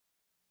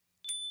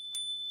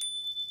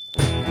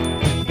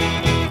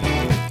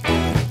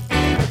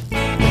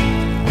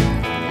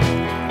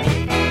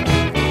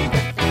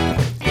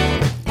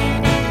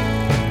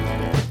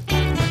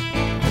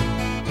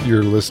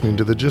You're listening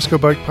to the Just Go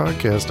Bike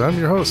Podcast. I'm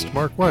your host,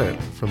 Mark Wyatt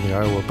from the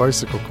Iowa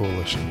Bicycle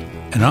Coalition.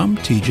 And I'm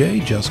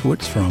TJ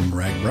Juskowitz from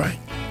RAGBRAI.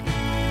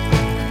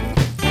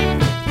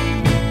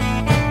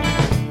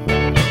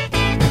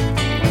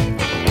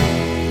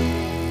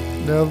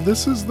 Now,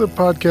 this is the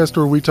podcast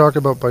where we talk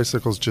about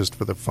bicycles just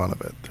for the fun of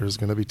it. There's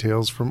going to be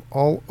tales from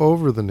all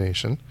over the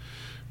nation.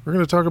 We're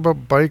going to talk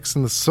about bikes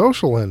and the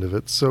social end of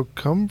it, so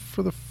come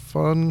for the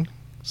fun,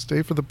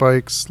 stay for the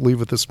bikes,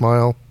 leave with a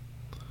smile.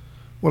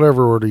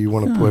 Whatever order you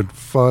want to put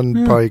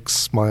fun, bikes,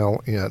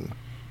 smile in.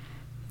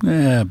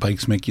 Yeah,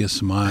 bikes make you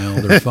smile.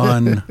 They're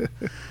fun.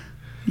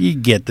 You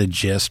get the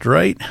gist,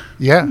 right?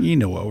 Yeah. You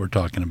know what we're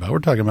talking about. We're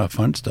talking about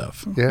fun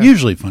stuff. Yeah.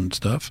 Usually fun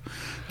stuff.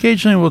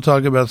 Occasionally we'll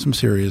talk about some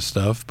serious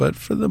stuff, but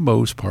for the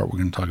most part we're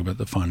going to talk about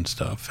the fun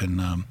stuff.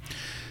 And I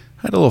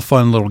had a little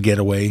fun little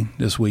getaway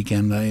this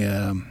weekend.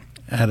 I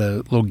had a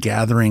little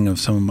gathering of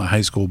some of my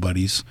high school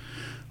buddies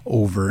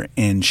over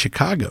in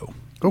Chicago.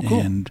 Oh, cool.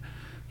 And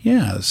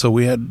yeah, so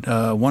we had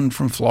one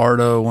from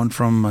Florida, one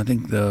from, I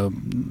think, the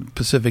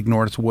Pacific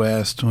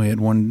Northwest. We had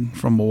one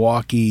from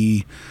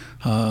Milwaukee,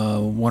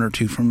 one or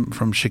two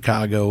from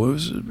Chicago. It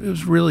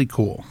was really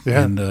cool.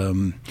 Yeah.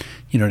 And,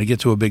 to get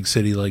to a big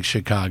city like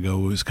Chicago,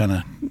 it was kind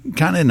of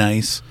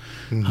nice.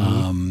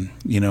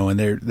 Mm-hmm. And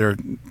they're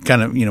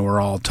kind of, we're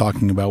all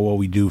talking about what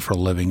we do for a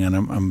living, and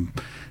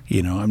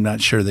I'm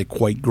not sure they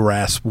quite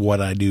grasp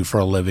what I do for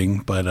a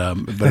living, but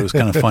it was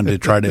kind of fun to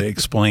try to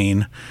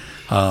explain.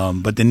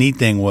 But the neat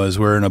thing was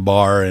we're in a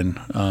bar, and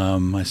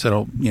I said,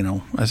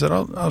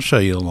 I'll show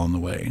you along the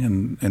way.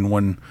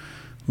 And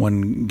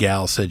one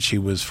gal said she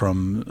was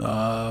from,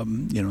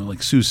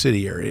 like Sioux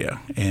City area,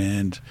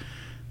 and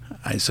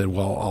I said,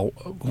 well,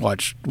 I'll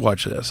watch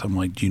this. I'm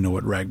like, do you know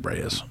what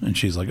RAGBRAI is? And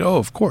she's like, oh,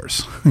 of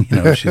course.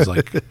 She's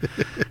like.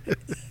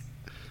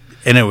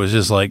 And it was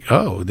just like,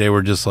 they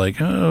were just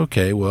like, oh,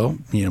 okay, well,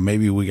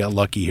 maybe we got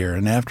lucky here.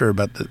 And after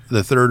about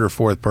the third or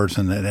fourth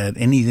person that had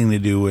anything to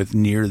do with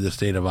near the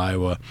state of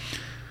Iowa,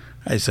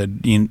 I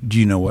said, do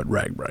you know what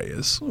RAGBRAI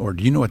is? Or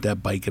do you know what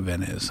that bike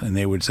event is? And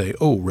they would say,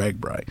 oh,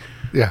 RAGBRAI.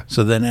 Yeah.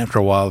 So then after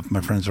a while,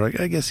 my friends were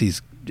like, I guess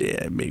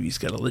maybe he's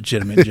got a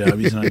legitimate job.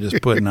 He's not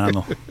just putting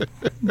on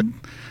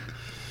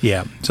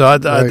Yeah, so I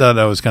thought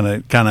that was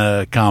kind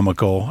of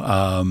comical.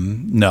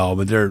 No,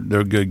 but they're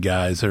good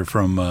guys. They're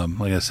from,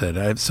 like I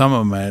said, some of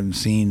them I haven't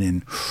seen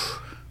in,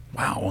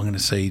 I'm going to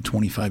say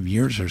 25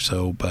 years or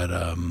so. But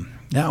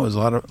it was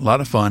a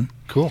lot of fun.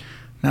 Cool.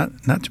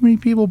 Not too many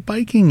people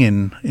biking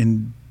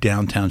in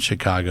downtown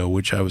Chicago,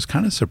 which I was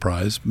kind of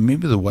surprised.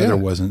 Maybe the weather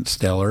wasn't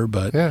stellar,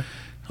 but and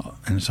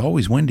it's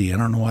always windy. I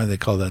don't know why they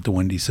call that the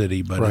Windy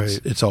City, but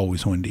it's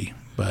always windy.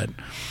 But a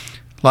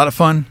lot of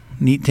fun,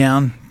 neat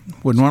town.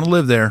 Wouldn't want to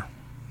live there.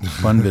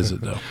 Fun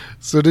visit, though.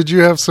 So did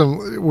you have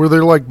were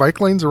there like bike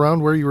lanes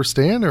around where you were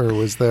staying, or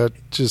was that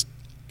just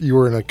you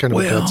were in a kind of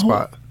a dead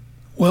spot?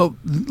 Well,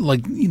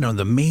 like,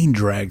 the main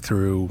drag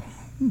through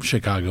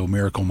Chicago,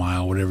 Miracle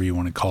Mile, whatever you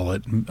want to call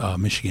it,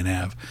 Michigan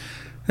Ave,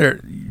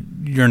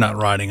 you're not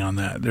riding on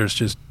that. There's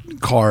just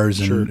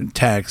cars and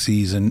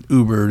taxis and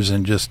Ubers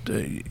and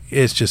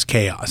it's just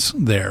chaos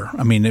there.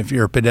 I mean, if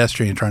you're a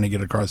pedestrian trying to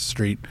get across the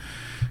street,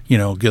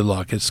 good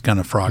luck. It's kind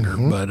of Frogger.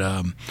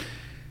 Mm-hmm.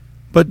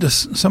 But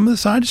some of the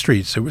side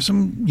streets, there were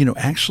some,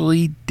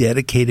 actually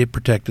dedicated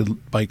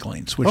protected bike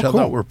lanes, which I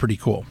thought were pretty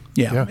cool.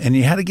 Yeah. And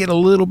you had to get a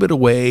little bit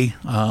away.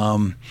 I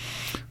went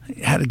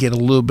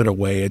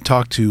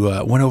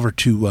over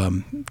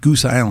to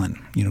Goose Island.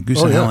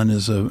 Goose Island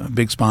is a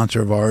big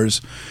sponsor of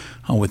ours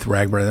with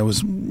RAGBRAI. That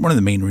was one of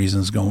the main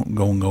reasons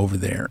going over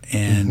there.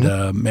 And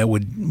met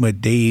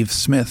with Dave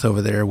Smith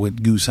over there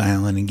with Goose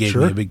Island and gave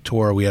me a big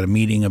tour. We had a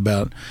meeting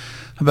about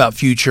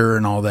future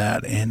and all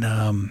that. And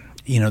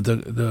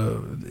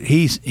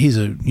he's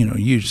a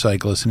huge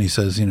cyclist, and he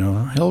says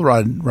he'll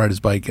ride his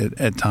bike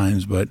at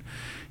times, but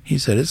he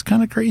said it's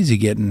kind of crazy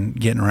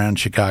getting around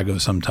Chicago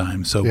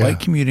sometimes. So bike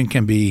commuting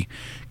can be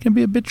a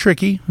bit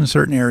tricky in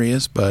certain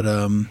areas, but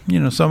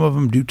some of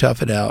them do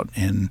tough it out,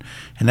 and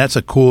that's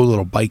a cool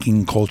little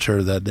biking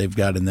culture that they've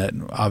got in that.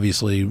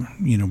 Obviously,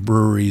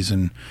 breweries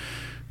and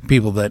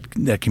people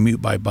that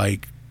commute by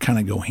bike kind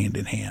of go hand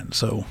in hand.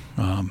 So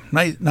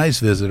nice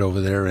visit over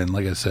there, and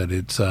like I said,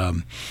 it's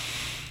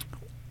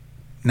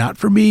not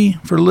for me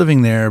for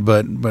living there,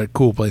 but a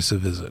cool place to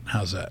visit.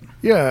 How's that?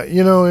 Yeah,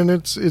 and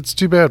it's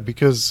too bad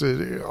because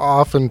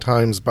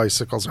oftentimes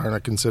bicycles aren't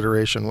a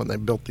consideration when they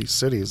built these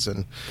cities,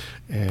 and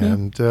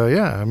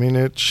I mean,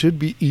 it should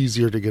be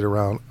easier to get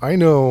around. I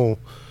know,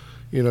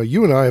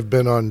 you and I have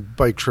been on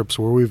bike trips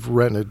where we've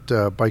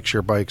rented bike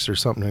share bikes or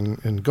something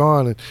and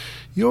gone, and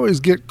you always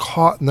get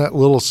caught in that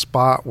little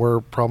spot where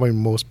probably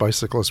most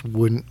bicyclists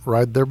wouldn't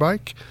ride their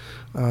bike.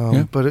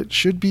 But it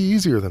should be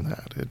easier than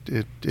that.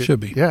 It should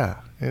be. Yeah.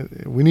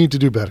 We need to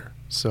do better.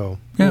 So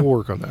we'll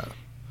work on that.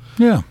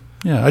 Yeah.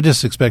 Yeah. I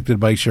just expected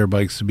bike share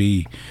bikes to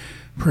be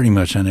pretty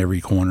much on every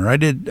corner. I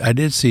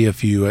did see a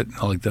few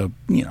at like the,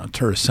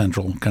 tourist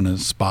central kind of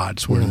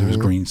spots where there's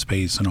green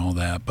space and all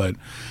that, but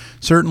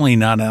certainly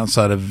not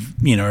outside of,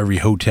 every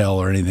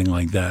hotel or anything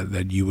like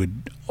that you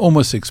would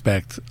almost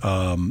expect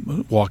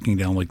walking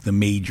down like the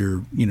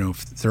major,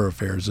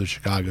 thoroughfares of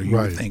Chicago, you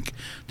would think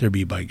there'd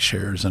be bike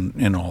shares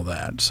and all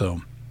that.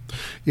 So,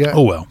 yeah.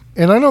 Oh, well.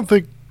 And I don't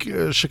think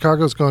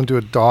Chicago's going to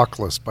a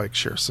dockless bike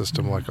share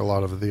system like a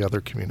lot of the other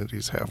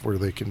communities have, where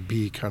they can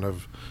be kind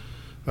of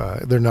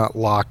they're not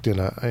locked in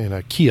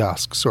a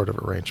kiosk sort of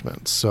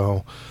arrangement.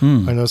 So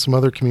I know some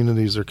other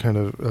communities are kind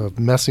of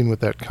messing with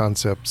that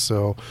concept.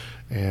 So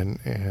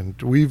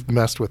and we've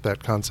messed with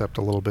that concept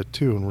a little bit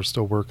too, and we're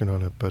still working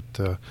on it. But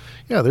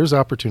yeah, there's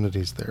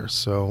opportunities there.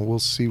 So we'll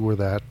see where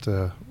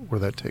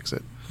that takes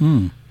it.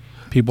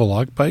 People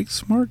lock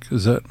bikes, Mark?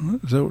 Is that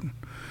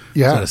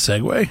yeah. Is that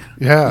a segue?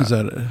 Yeah. Is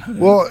that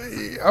well,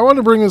 I want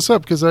to bring this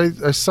up because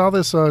I saw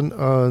this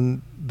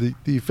on the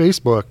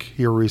Facebook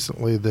here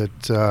recently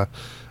that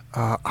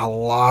a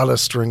lot of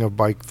string of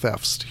bike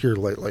thefts here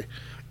lately.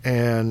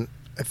 And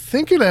I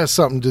think it has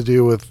something to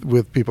do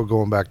with people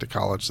going back to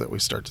college that we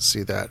start to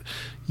see that.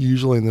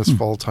 Usually in this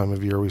fall time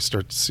of year, we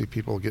start to see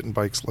people getting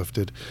bikes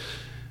lifted.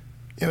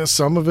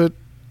 Some of it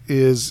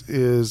is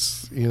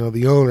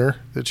the owner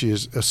that you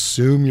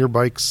assume your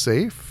bike's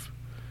safe.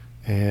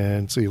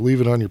 And so you leave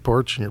it on your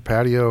porch and your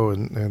patio,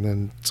 and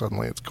then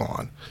suddenly it's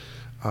gone.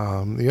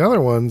 The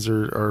other ones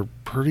are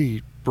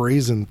pretty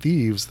brazen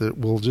thieves that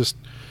will just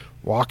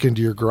walk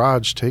into your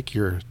garage, take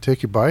your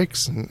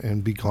bikes,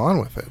 and be gone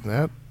with it.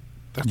 And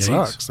that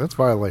sucks. That's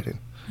violating.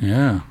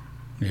 Yeah.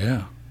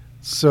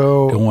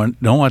 So don't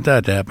want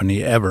that to happen to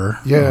you ever.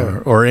 Yeah.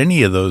 Or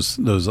any of those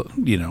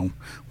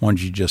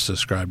ones you just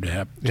described to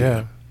happen.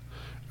 Yeah.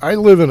 I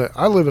live in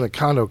a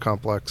condo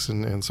complex,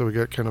 and so we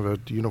got kind of a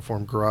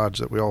uniform garage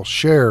that we all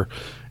share,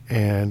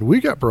 and we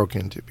got broke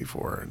into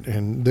before,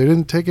 and they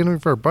didn't take any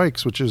of our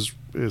bikes, which is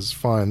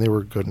fine. They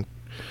were good,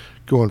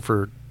 going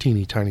for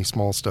teeny tiny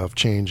small stuff,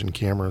 change and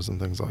cameras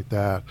and things like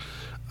that,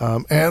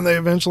 and they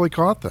eventually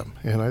caught them.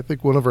 And I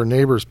think one of our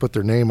neighbors put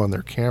their name on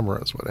their camera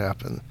is what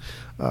happened.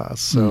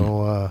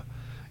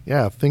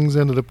 Yeah, things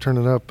ended up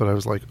turning up, but I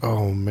was like,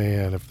 oh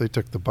man, if they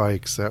took the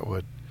bikes, that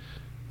would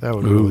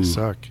really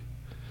suck.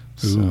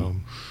 So,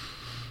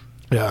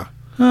 yeah.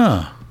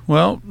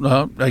 Well,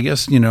 I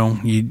guess you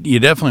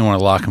definitely want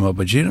to lock them up,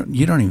 but you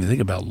don't even think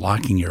about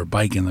locking your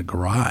bike in the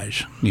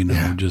garage.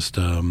 Just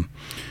I'm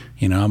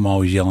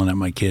always yelling at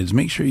my kids,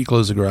 make sure you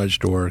close the garage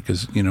door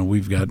because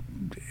we've got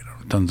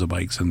tons of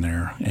bikes in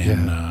there,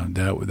 and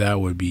that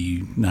would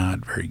be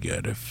not very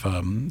good if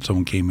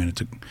someone came in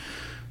and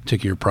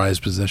took your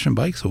prized possession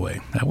bikes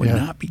away. That would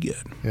not be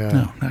good. Yeah.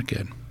 No, not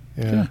good.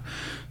 Yeah.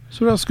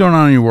 So what else is going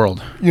on in your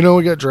world? We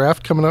got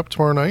draft coming up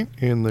tomorrow night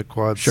in the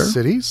Quad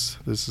Cities.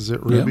 This is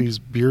at Ruby's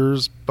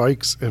Beers,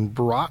 Bikes, and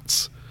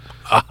Brats.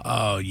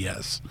 Oh,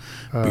 yes.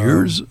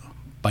 Beers,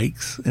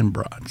 bikes, and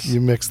brats. You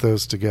mix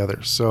those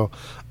together. So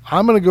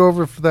I'm going to go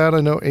over for that.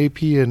 I know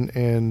AP and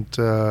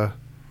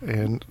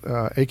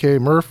AKA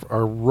Murph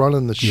are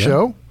running the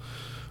show.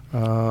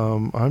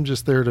 I'm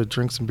just there to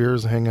drink some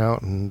beers and hang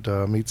out and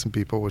meet some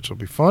people, which will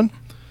be fun.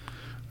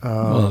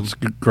 Well, it's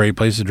a great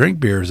place to drink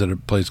beers at a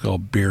place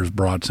called Beers,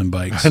 Brats, and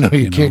Bikes. I know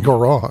you can't go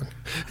wrong.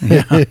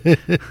 Yeah.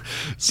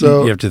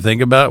 So you have to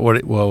think about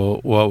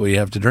what we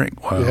have to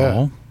drink.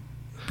 Well,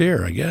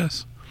 beer, I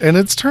guess. And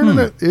it's turning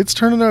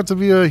out to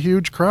be a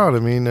huge crowd. I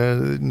mean,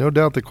 no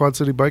doubt the Quad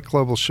City Bike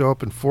Club will show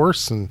up in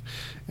force, and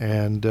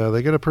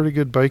they got a pretty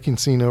good biking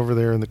scene over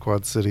there in the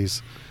Quad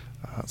Cities.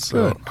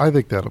 So good. I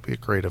think that'll be a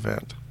great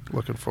event.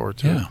 Looking forward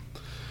to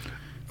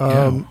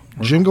it.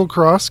 Jingle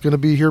Cross going to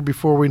be here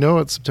before we know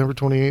it, September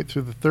 28th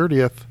through the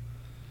 30th.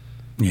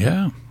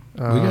 Yeah.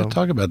 We got to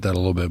talk about that a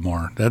little bit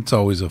more. That's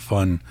always a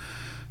fun,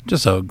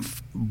 just a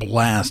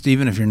blast.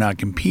 Even if you're not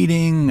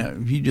competing,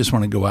 if you just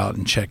want to go out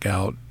and check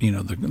out,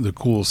 the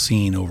cool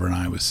scene over in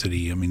Iowa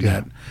City. I mean,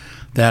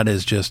 that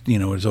is just,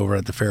 it's over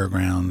at the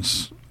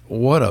fairgrounds.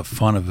 What a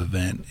fun of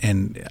event.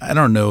 And I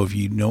don't know if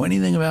you know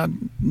anything about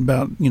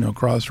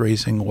cross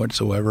racing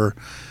whatsoever.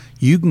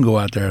 You can go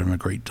out there and have a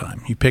great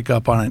time. You pick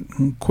up on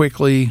it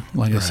quickly.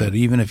 Like I said,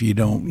 even if you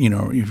don't,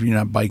 if you're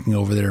not biking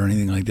over there or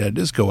anything like that,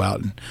 just go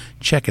out and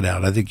check it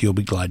out. I think you'll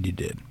be glad you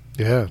did.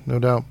 Yeah, no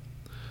doubt.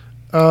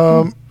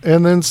 And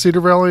then Cedar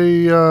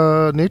Valley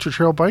Nature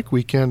Trail Bike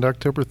Weekend,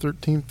 October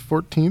 13th,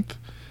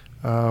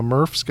 14th.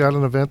 Murph's got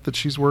an event that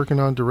she's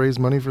working on to raise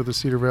money for the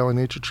Cedar Valley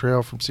Nature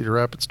Trail from Cedar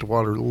Rapids to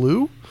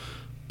Waterloo.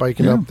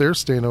 Biking up there,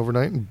 staying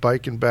overnight, and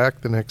biking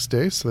back the next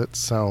day. So that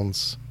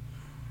sounds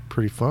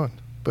pretty fun.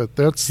 But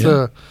that's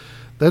the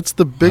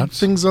big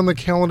things on the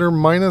calendar,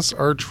 minus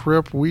our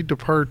trip. We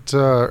depart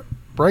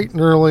bright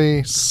and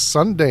early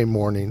Sunday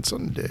morning.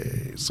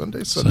 Sunday.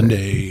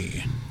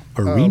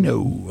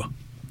 Reno.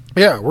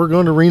 Yeah, we're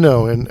going to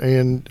Reno,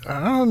 and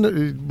I don't know,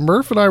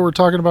 Murph and I were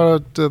talking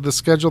about the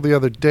schedule the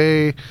other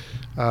day.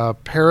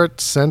 Parrot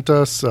sent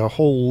us a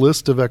whole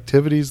list of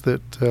activities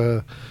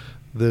that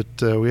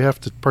we have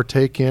to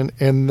partake in,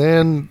 and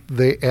then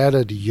they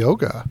added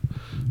yoga.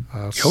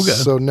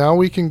 So now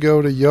we can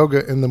go to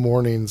yoga in the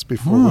mornings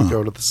before we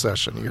go to the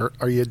session.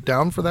 Are you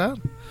down for that?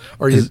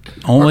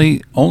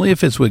 Only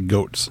if it's with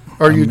goats.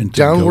 Are you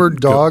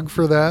downward dog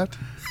for that?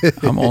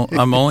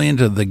 I'm only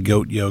into the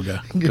goat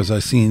yoga because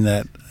I've seen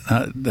that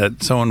that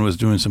someone was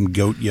doing some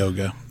goat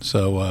yoga.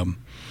 So I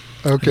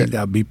Okay. think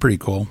that'd be pretty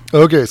cool.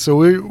 Okay, so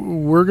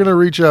we're going to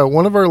reach out.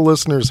 One of our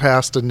listeners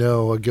has to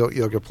know a goat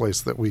yoga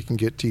place that we can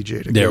get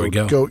TJ to There go we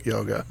go. goat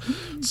yoga.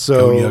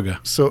 So Goat yoga.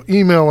 So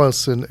email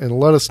us and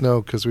let us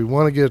know, because we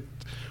want to get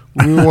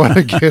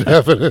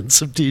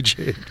evidence of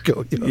TJ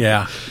goat yoga.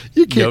 Yeah,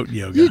 You can't, goat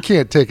yoga. You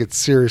can't take it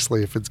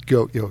seriously if it's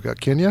goat yoga,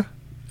 can you?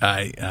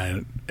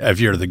 I if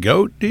you're the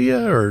goat, do you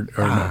or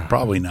no?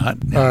 Probably not.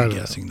 I I'm don't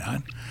guessing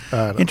not. I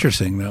don't know.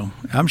 Interesting though.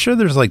 I'm sure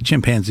there's like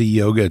chimpanzee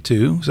yoga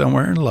too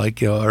somewhere,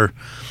 like or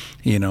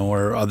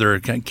other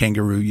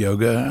kangaroo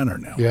yoga. I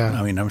don't know. Yeah.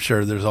 I mean, I'm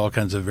sure there's all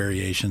kinds of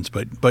variations,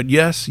 but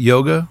yes,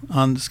 yoga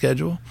on the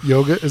schedule.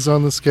 Yoga is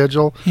on the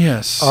schedule.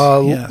 Yes.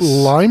 Yes.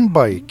 Lime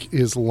Bike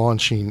is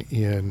launching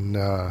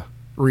in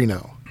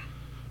Reno.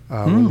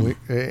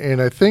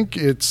 And I think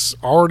it's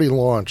already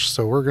launched,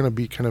 so we're going to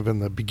be kind of in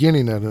the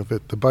beginning end of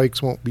it. The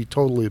bikes won't be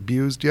totally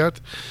abused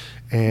yet.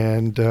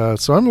 And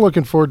so I'm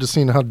looking forward to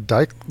seeing how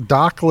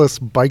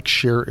dockless bike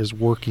share is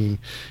working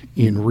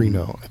in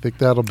Reno. I think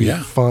that'll be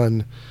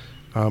fun.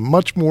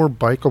 Much more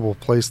bikeable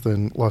place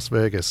than Las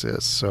Vegas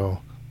is,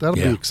 so that'll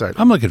be exciting.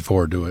 I'm looking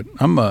forward to it.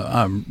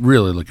 I'm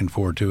really looking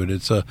forward to it.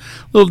 It's a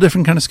little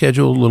different kind of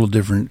schedule, a little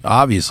different,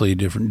 obviously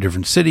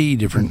different city,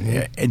 different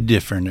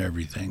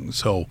everything.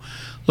 So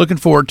looking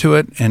forward to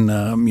it, and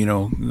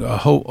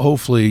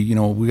hopefully,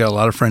 we got a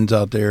lot of friends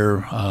out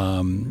there.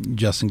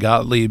 Justin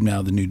Gottlieb,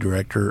 now the new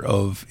director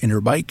of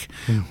Interbike.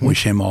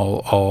 Wish him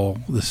all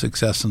the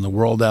success in the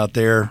world out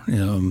there.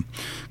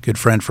 Good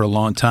friend for a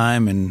long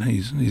time, and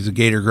he's a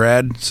Gator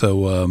grad.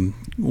 So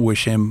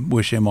wish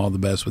him all the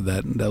best with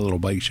that little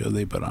bike show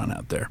they put on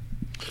out there.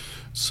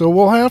 So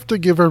we'll have to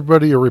give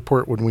everybody a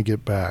report when we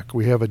get back.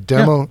 We have a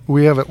demo. Yeah.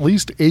 We have at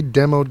least a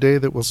demo day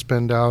that we'll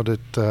spend out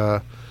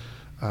at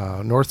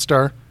North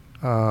Star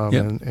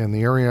and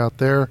the area out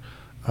there.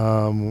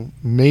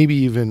 Maybe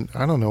even,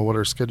 I don't know what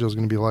our schedule is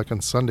going to be like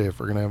on Sunday if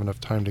we're going to have enough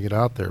time to get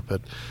out there.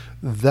 But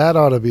that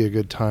ought to be a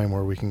good time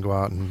where we can go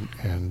out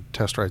and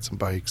test ride some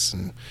bikes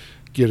and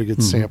get a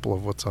good sample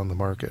of what's on the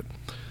market.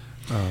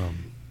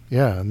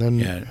 And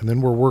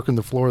then we're working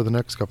the floor the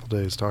next couple of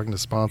days, talking to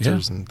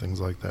sponsors and things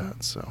like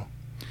that. So,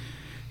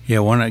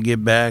 when I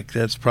get back,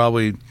 that's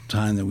probably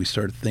time that we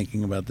start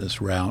thinking about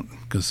this route,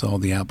 because all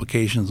the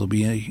applications will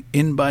be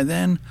in by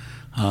then.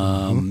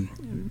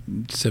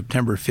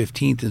 September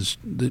 15th is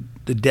the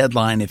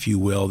deadline, if you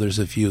will. There's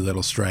a few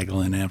that'll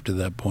straggle in after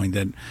that point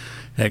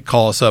that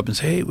call us up and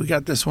say, hey, we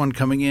got this one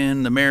coming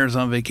in. The mayor's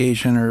on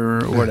vacation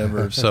or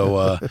whatever.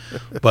 So,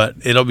 but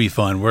it'll be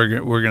fun.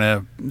 We're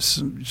gonna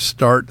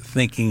start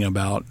thinking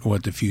about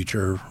what the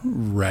future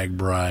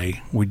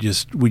RAGBRAI. We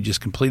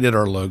just completed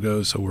our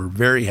logo, so we're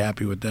very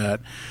happy with that.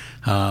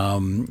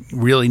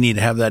 Really need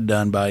to have that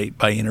done by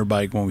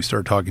Interbike when we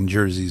start talking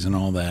jerseys and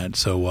all that.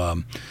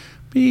 So.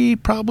 Be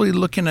probably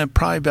looking at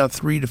about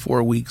 3 to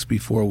 4 weeks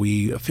before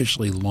we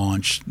officially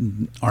launch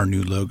our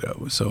new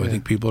logo. So I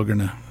think people are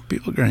gonna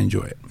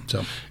enjoy it.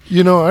 So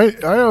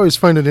I always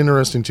find it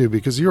interesting too,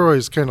 because you're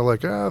always kind of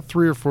like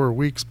 3 or 4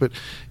 weeks, but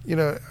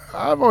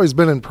I've always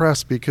been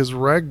impressed because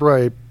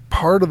RAGBRAI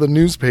part of the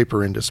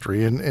newspaper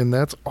industry, and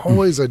that's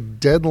always a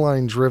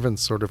deadline driven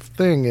sort of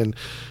thing, and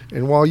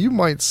while you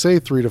might say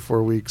 3 to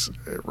 4 weeks,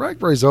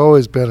 RAGBRAI's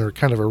always been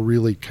a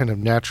really kind of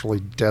naturally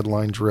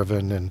deadline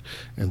driven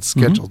and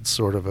scheduled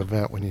sort of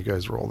event when you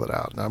guys rolled it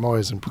out, and I'm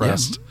always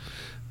impressed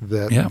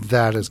that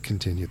has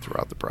continued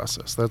throughout the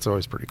process. That's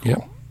always pretty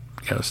cool.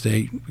 Gotta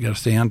stay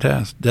on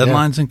task.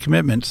 Deadlines and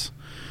commitments.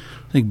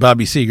 I think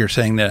Bobby Seeger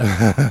sang that,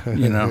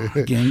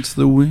 against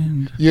the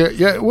wind.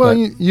 Yeah. Well,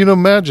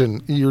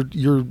 imagine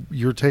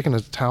you're taking a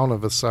town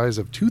of a size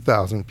of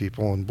 2,000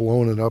 people and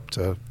blowing it up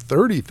to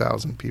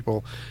 30,000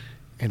 people,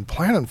 and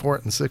planning for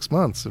it in 6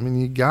 months. I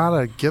mean, you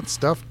gotta get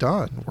stuff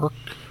done.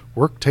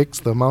 Work takes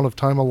the amount of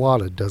time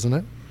allotted, doesn't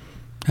it?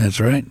 That's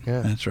right.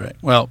 Yeah. That's right.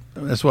 Well,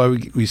 that's why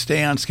we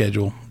stay on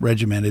schedule,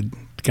 regimented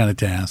kind of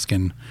task,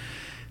 and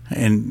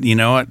you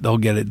know what? They'll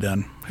get it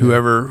done.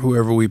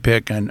 Whoever we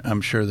pick, I'm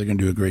sure they're going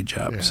to do a great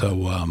job. Yeah.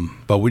 So,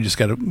 but we just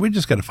got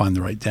to find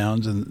the right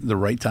towns and the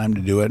right time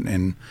to do it,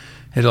 and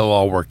it'll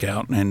all work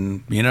out.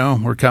 And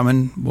we're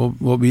coming.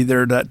 We'll be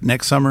there that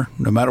next summer,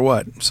 no matter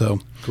what. So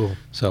cool.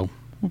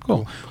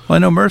 Well, I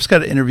know Murph's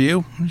got an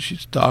interview.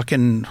 She's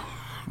talking,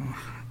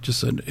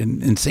 just an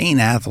insane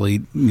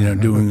athlete.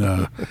 Doing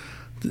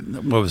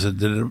what was it?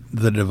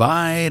 The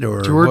Divide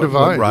or Tour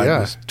Divide? What ride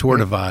was Tour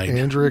Divide.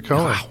 Andrea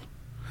Cohen. Wow.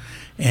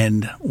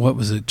 And what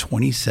was it,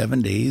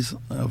 27 days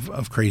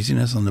of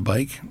craziness on the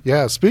bike?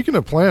 Yeah, speaking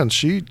of plans,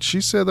 she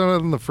said that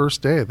on the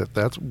first day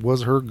that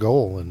was her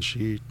goal, and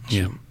she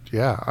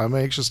I'm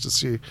anxious to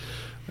see,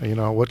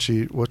 what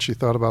she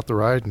thought about the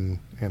ride and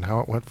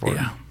how it went for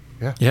her.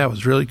 Yeah, it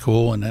was really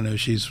cool, and I know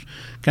she's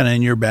kind of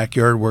in your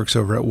backyard, works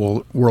over at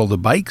World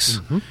of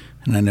Bikes,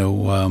 and I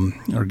know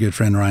our good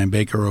friend Ryan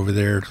Baker over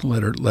there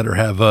let her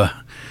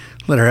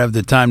have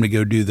the time to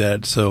go do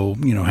that. So,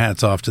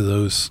 hats off to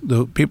those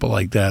people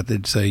like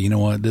that say, you know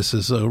what, this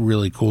is a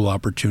really cool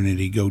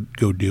opportunity. Go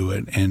do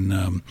it.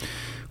 And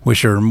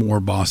wish there were more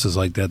bosses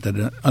like that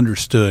that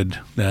understood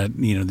that,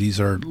 you know, these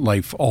are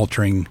life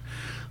altering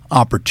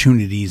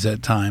opportunities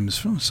at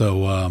times.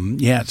 So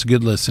yeah, it's a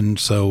good listen.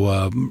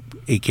 So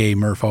AKA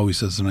Murph always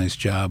does a nice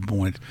job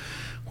with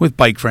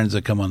bike friends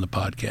that come on the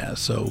podcast.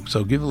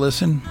 So give a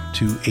listen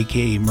to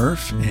AKA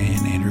Murph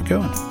and Andrew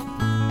Cohen.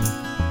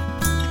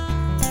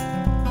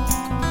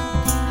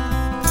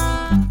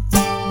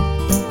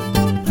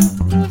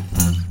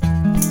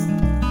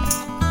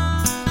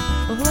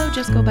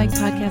 Just Go Bike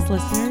podcast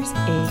listeners,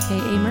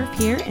 AKA Murph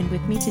here, and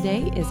with me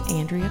today is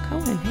Andrea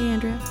Cohen. Hey,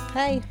 Andrea.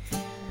 Hi.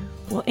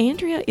 Well,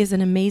 Andrea is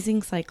an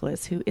amazing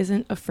cyclist who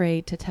isn't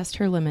afraid to test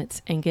her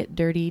limits and get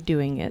dirty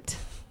doing it.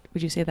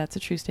 Would you say that's a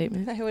true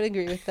statement? I would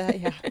agree with that,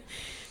 yeah.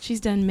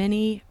 She's done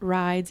many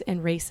rides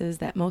and races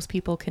that most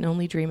people can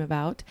only dream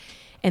about.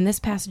 And this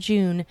past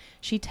June,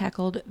 she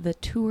tackled the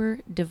Tour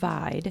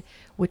Divide,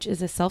 which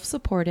is a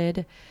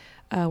self-supported,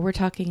 we're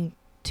talking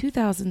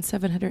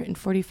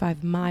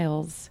 2,745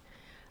 miles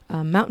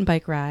mountain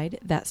bike ride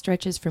that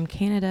stretches from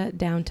Canada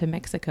down to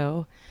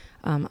Mexico.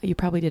 You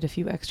probably did a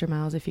few extra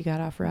miles if you got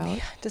off route.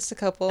 Yeah, just a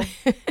couple.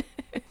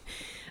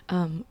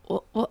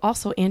 Well,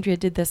 also, Andrea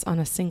did this on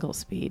a single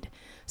speed.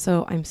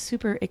 So I'm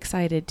super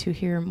excited to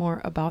hear more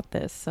about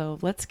this. So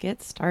let's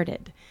get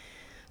started.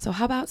 So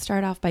how about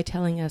start off by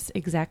telling us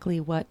exactly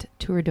what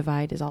Tour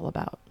Divide is all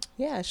about?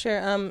 Yeah, sure.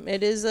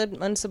 It is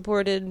an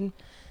unsupported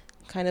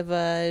kind of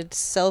a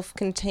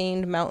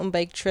self-contained mountain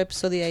bike trip.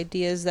 So the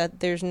idea is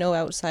that there's no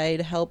outside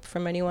help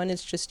from anyone.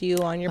 It's just you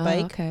on your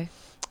bike. Okay.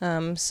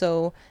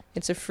 So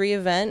it's a free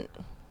event.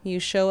 You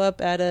show up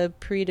at a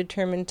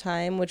predetermined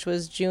time, which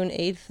was June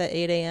 8th at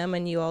 8 a.m.,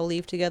 and you all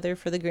leave together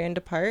for the Grand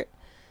Depart.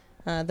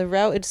 The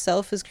route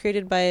itself is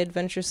created by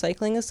Adventure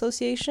Cycling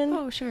Association.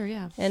 Oh, sure,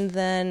 yeah. And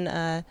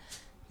then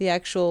the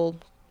actual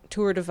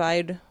Tour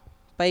Divide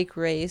bike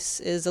race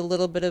is a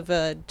little bit of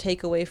a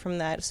takeaway from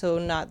that, so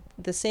not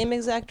the same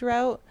exact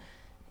route,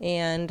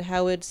 and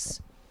how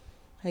it's,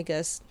 I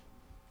guess,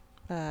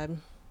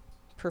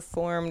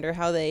 performed, or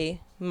how they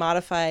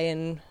modify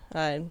and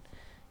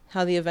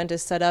how the event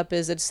is set up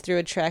is it's through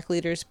a track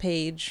leaders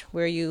page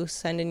where you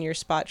send in your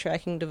spot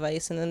tracking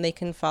device, and then they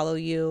can follow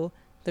you,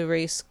 the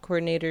race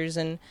coordinators,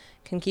 and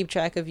can keep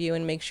track of you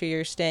and make sure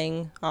you're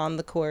staying on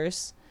the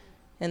course.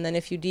 And then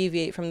if you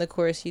deviate from the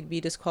course, you'd be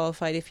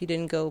disqualified if you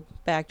didn't go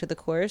back to the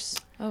course.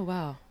 Oh,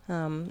 wow.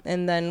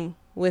 And then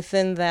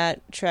within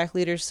that track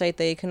leader site,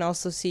 they can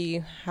also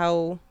see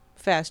how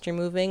fast you're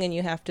moving, and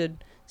you have to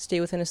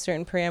stay within a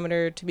certain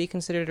parameter to be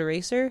considered a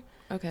racer.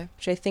 Okay.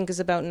 Which I think is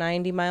about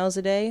 90 miles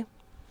a day.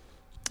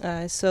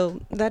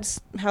 So that's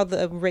how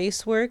the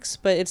race works,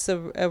 but it's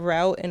a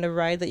route and a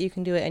ride that you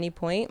can do at any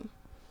point.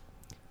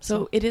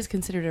 So it is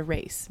considered a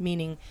race,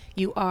 meaning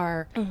you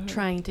are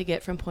trying to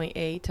get from point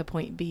A to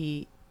point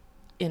B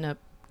in a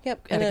in a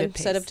good a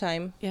pace. set of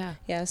time. Yeah.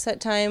 Yeah,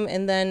 set time,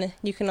 and then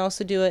you can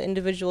also do an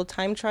individual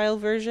time trial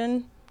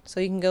version, so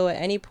you can go at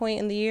any point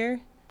in the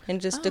year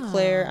and just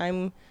declare,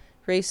 I'm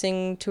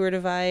racing Tour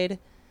Divide.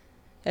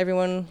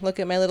 Everyone look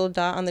at my little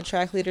dot on the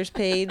track leaders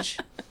page.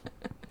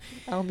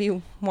 I'll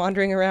be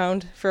wandering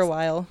around for a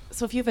while.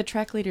 So if you have a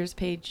track leaders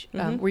page,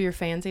 were your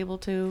fans able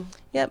to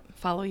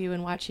follow you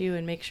and watch you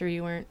and make sure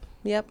you weren't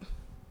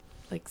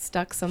like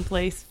stuck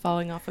someplace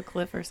falling off a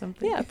cliff or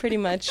something? Yeah, pretty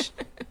much.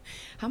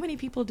 How many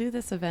people do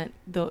this event,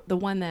 the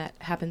one that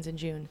happens in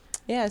June?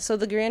 Yeah, so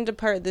the Grand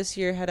Depart this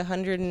year had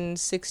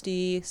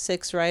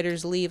 166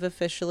 riders leave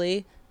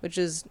officially, which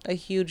is a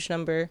huge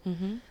number.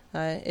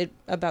 It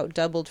about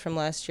doubled from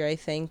last year, I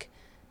think.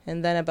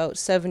 And then about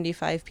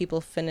 75 people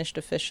finished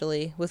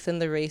officially within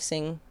the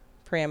racing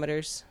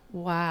parameters.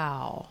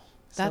 Wow.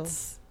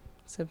 That's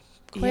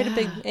quite a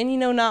big... And,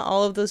 not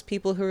all of those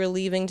people who are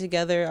leaving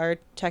together are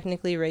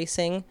technically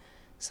racing.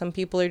 Some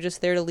people are just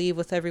there to leave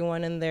with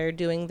everyone, and they're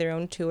doing their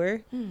own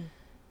tour.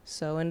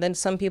 So, and then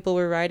some people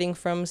were riding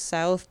from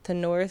south to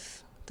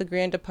north. The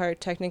Grand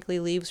Depart technically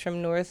leaves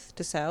from north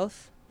to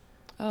south.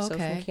 Oh, okay. So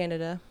from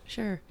Canada.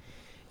 Sure.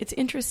 It's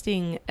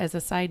interesting, as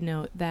a side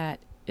note, that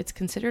it's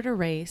considered a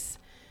race.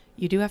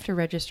 You do have to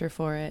register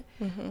for it,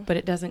 but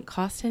it doesn't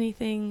cost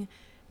anything.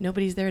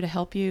 Nobody's there to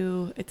help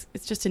you.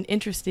 It's just an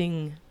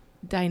interesting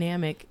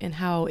dynamic in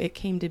how it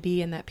came to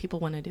be and that people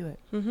want to do it.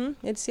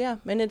 It's,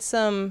 and it's,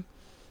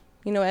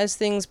 as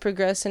things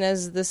progress and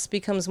as this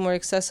becomes more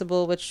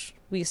accessible, which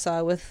we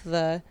saw with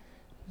the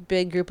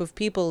big group of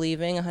people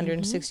leaving,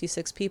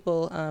 166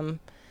 people,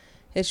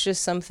 it's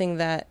just something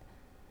that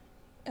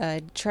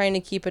trying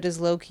to keep it as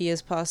low-key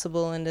as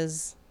possible and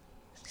as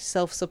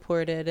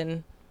self-supported,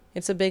 and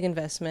it's a big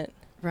investment.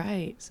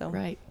 Right. So.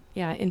 Right.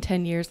 Yeah. In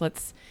 10 years,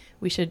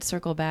 we should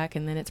circle back,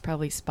 and then it's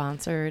probably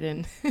sponsored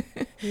and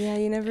yeah,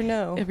 you never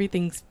know.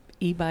 Everything's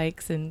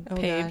e-bikes and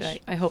paved.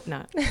 I hope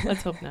not.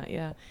 Let's hope not.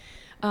 Yeah.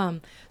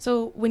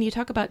 So when you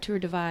talk about Tour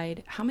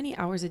Divide, how many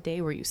hours a day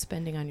were you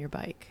spending on your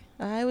bike?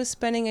 I was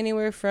spending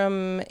anywhere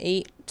from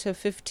 8 to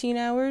 15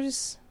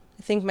 hours.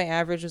 I think my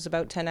average was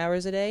about 10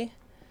 hours a day.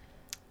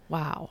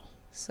 Wow.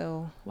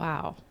 So.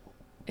 Wow.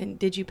 And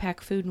did you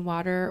pack food and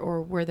water,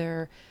 or were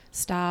there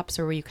stops,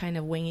 or were you kind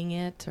of winging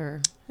it,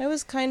 or? I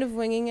was kind of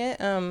winging it.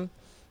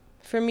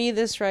 For me,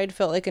 this ride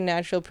felt like a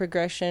natural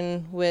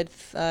progression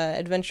with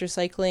adventure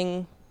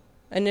cycling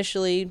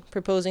initially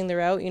proposing the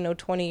route.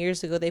 20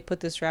 years ago, they put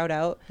this route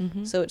out.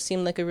 Mm-hmm. So it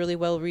seemed like a really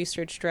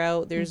well-researched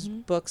route. There's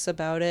books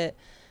about it.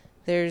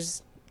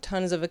 There's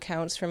tons of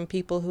accounts from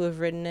people who have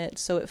ridden it.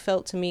 So it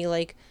felt to me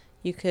like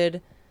you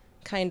could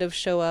kind of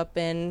show up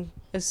and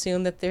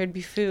assume that there'd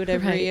be food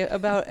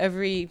about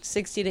every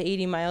 60 to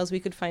 80 miles. We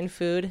could find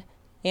food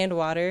and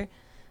water.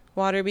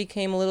 Water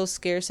became a little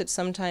scarce at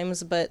some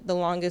times, but the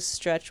longest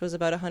stretch was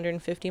about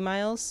 150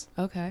 miles.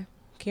 Okay.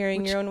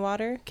 Carrying your own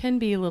water can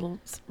be a little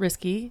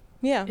risky.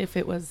 Yeah. If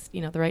it was,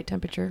 the right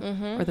temperature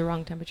or the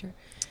wrong temperature.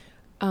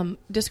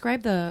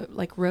 Describe the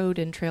road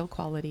and trail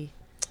quality.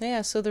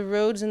 Yeah. So the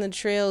roads and the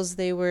trails,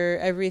 they were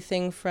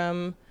everything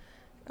from,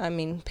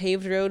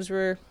 paved roads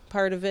were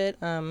part of it,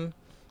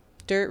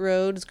 dirt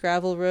roads,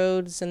 gravel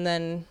roads, and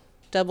then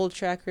double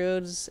track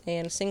roads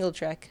and single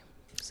track.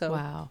 So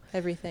wow.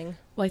 Everything.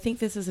 Well, I think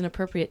this is an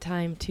appropriate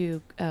time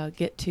to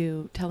get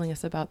to telling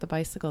us about the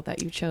bicycle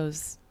that you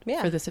chose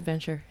for this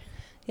adventure.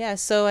 Yeah,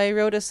 so I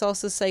rode a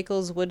Salsa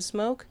Cycles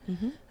Woodsmoke,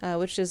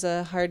 which is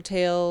a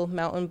hardtail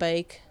mountain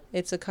bike.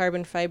 It's a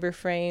carbon fiber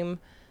frame.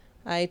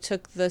 I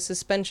took the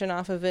suspension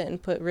off of it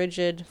and put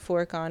rigid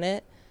fork on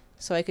it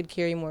so I could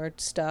carry more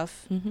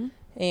stuff. Mm-hmm.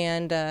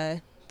 And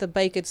the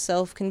bike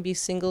itself can be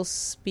single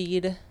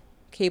speed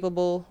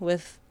capable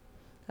with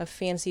a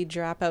fancy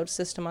dropout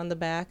system on the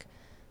back.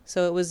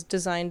 So it was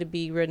designed to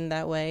be ridden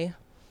that way.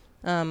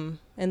 And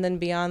then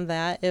beyond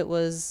that, it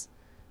was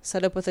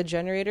set up with a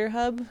generator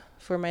hub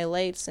for my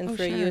lights and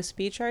for a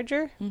USB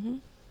charger,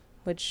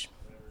 which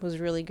was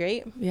really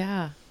great.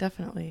 Yeah,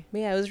 definitely.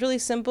 Yeah, it was really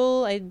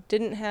simple. I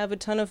didn't have a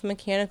ton of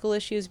mechanical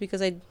issues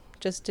because I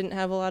just didn't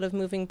have a lot of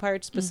moving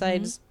parts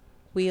besides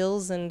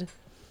wheels and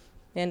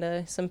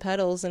some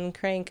pedals and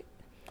crank.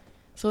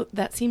 So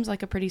that seems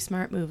like a pretty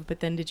smart move, but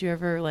then did you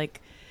ever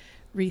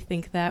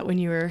rethink that when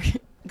you were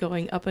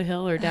going up a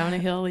hill or down a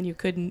hill and you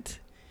couldn't?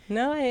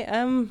 No,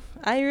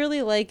 I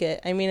really like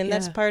it.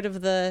 That's part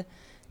of the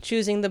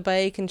choosing the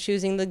bike and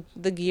choosing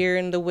the gear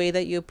and the way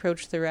that you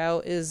approach the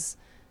route is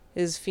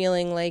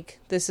feeling like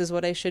this is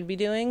what I should be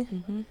doing.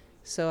 Mm-hmm.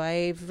 So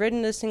I've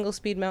ridden a single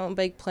speed mountain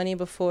bike plenty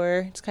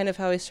before. It's kind of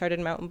how I started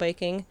mountain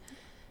biking.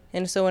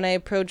 And so when I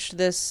approached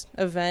this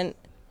event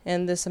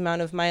and this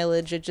amount of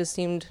mileage, it just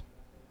seemed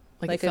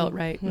like it felt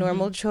right.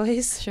 Normal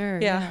choice. Sure.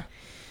 Yeah.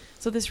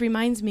 So this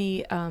reminds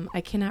me,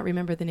 I cannot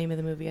remember the name of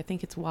the movie. I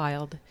think it's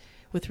Wild,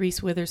 with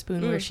Reese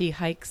Witherspoon, where she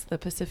hikes the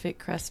Pacific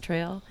Crest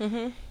Trail,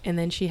 and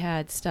then she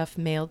had stuff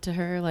mailed to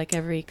her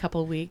every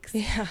couple weeks.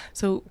 Yeah.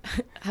 So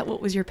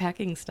what was your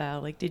packing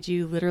style? Did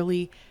you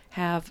literally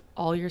have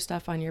all your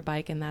stuff on your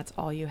bike and that's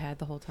all you had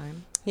the whole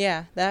time?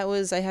 Yeah,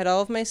 I had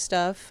all of my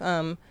stuff.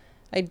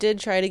 I did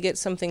try to get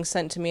something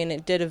sent to me, and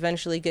it did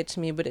eventually get to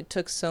me, but it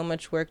took so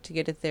much work to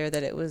get it there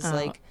that it was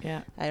I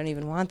don't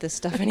even want this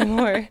stuff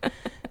anymore.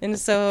 And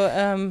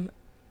so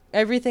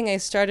everything I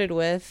started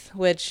with,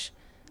 which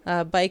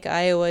Bike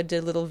Iowa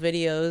did little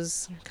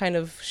videos kind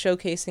of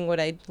showcasing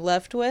what I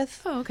left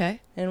with. Oh,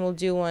 okay. And we'll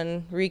do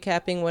one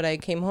recapping what I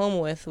came home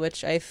with,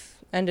 which I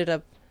ended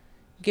up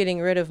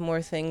getting rid of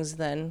more things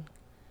than,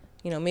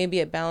 maybe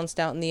it balanced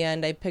out in the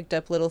end. I picked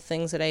up little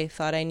things that I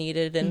thought I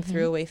needed and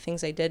threw away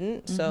things I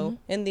didn't. So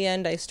in the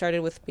end, I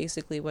started with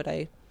basically what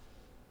I,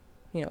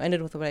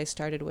 ended with what I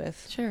started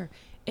with. Sure.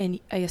 And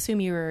I assume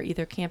you were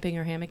either camping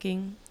or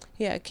hammocking?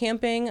 Yeah,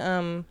 camping.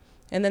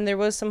 And then there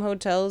was some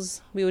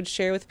hotels we would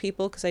share with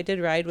people because I did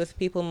ride with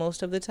people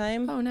most of the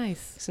time. Oh,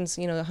 nice. Since,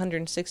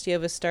 160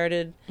 of us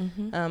started.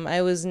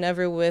 I was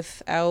never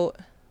without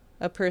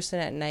a person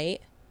at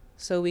night.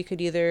 So we could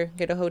either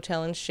get a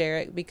hotel and share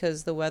it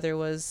because the weather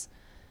was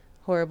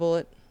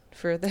horrible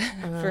for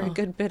a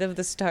good bit of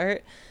the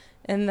start.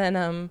 And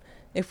then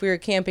if we were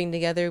camping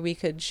together, we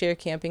could share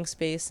camping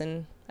space.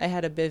 And I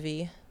had a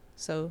bivvy.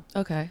 So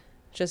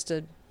just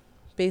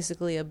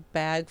basically a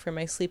bag for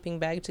my sleeping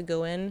bag to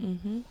go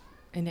in.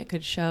 And it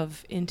could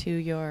shove into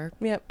your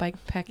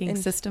bike packing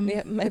system?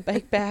 Yep, my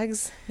bike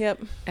bags. Yep.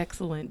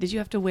 Excellent. Did you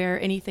have to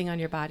wear anything on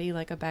your body,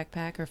 like a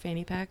backpack or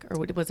fanny pack,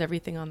 or was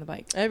everything on the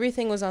bike?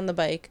 Everything was on the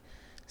bike.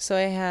 So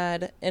I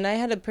had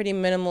a pretty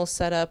minimal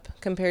setup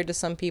compared to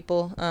some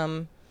people.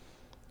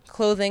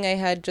 Clothing, I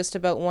had just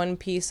about one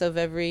piece of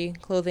every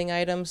clothing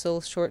item,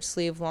 so short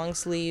sleeve, long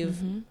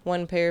sleeve,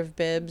 one pair of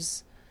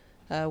bibs,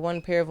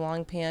 one pair of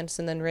long pants,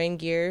 and then rain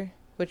gear,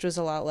 which was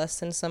a lot less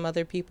than some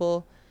other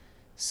people.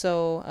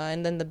 So,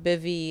 and then the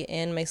bivvy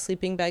and my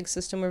sleeping bag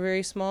system were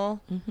very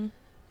small.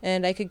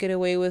 And I could get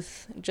away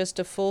with just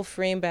a full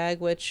frame bag,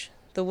 which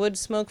the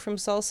Woodsmoke from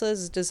Salsa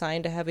is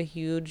designed to have a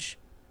huge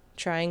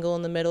triangle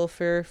in the middle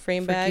for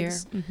frame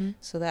bags.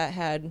 So that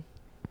had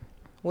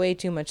way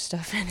too much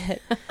stuff in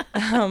it.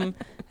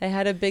 I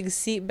had a big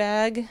seat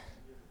bag,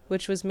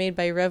 which was made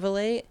by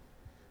Revelate.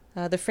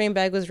 The frame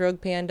bag was Rogue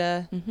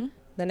Panda.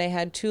 Then I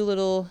had two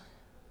little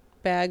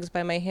bags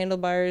by my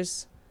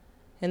handlebars,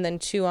 and then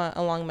two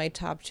along my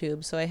top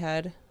tube. So I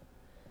had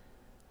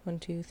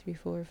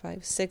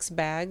 6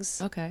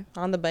 bags Okay.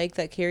 on the bike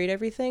that carried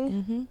everything.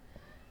 Mm-hmm.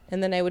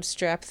 And then I would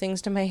strap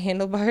things to my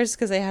handlebars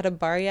because I had a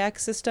bar yak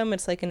system.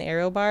 It's like an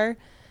aero bar.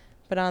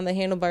 But on the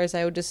handlebars,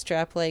 I would just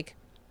strap like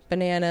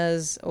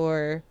bananas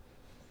or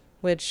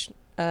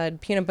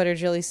peanut butter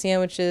jelly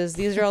sandwiches.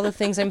 These are all the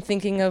things I'm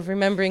thinking of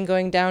remembering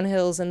going down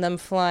hills and them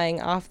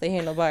flying off the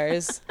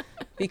handlebars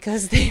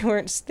because they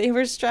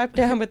were strapped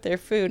down with their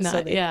food.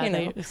 So they,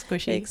 they're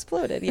squishy. they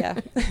exploded. Yeah.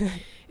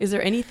 Is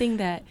there anything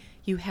that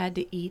you had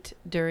to eat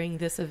during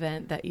this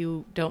event that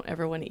you don't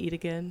ever want to eat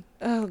again?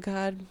 Oh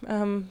God.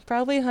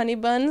 Probably honey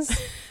buns.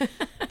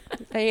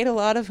 I ate a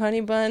lot of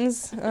honey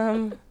buns.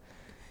 A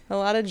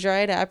lot of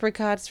dried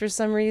apricots for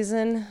some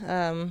reason.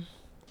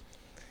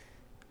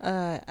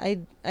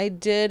 I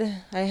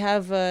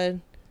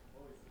have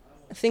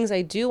things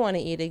I do want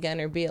to eat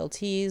again are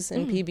BLTs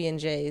and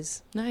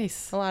PB&Js.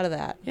 Nice. A lot of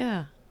that.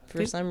 Yeah.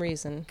 For some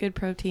reason. Good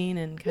protein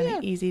and kind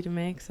of easy to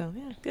make. So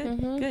yeah, good,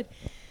 good.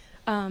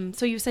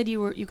 So you said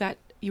you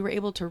were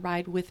able to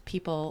ride with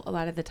people a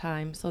lot of the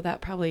time. So that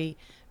probably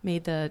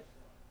made the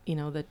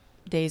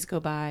days go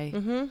by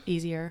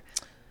easier.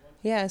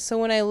 Yeah. So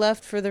when I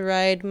left for the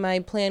ride, my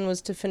plan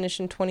was to finish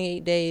in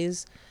 28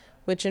 days,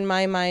 which in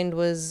my mind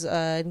was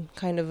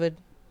kind of a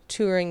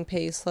touring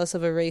pace, less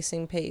of a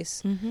racing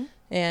pace. Mm-hmm.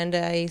 And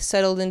I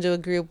settled into a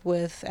group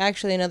with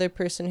actually another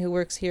person who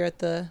works here at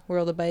the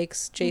World of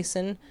Bikes,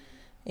 Jason.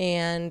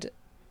 And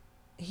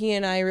he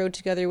and I rode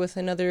together with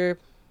another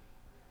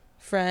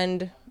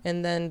friend,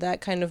 and then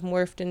that kind of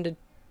morphed into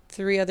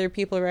 3 other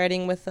people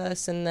riding with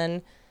us, and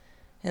then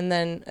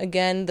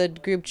again the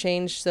group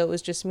changed, so it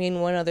was just me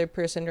and one other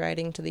person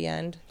riding to the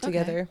end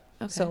together.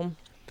 Okay. So,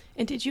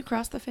 and did you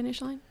cross the finish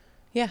line?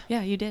 Yeah,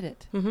 you did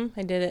it.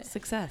 I did it.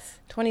 Success.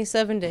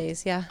 27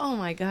 days. Yeah. Oh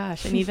my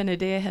gosh! And even a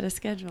day ahead of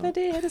schedule. A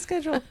day ahead of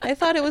schedule. I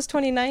thought it was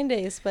 29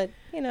 days, but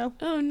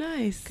Oh,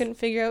 nice. couldn't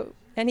figure out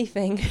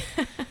anything.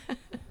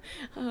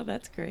 Oh,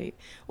 that's great.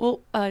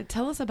 Well,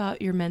 tell us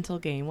about your mental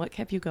game. What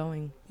kept you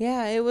going?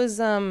 Yeah, it was,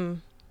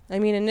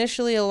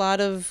 initially a lot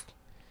of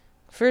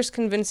first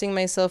convincing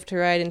myself to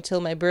ride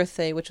until my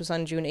birthday, which was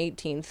on June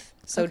 18th.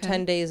 So Okay.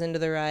 10 days into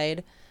the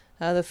ride.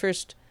 The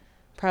first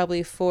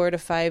probably 4 to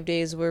 5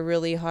 days were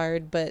really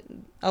hard, but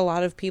a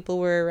lot of people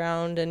were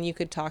around and you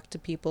could talk to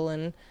people,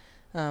 and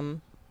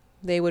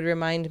they would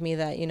remind me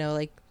that,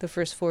 like the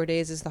first 4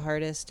 days is the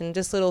hardest, and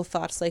just little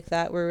thoughts like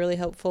that were really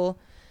helpful.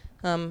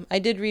 I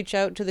did reach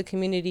out to the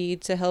community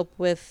to help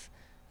with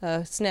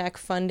snack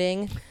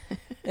funding,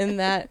 and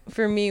that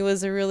for me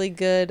was a really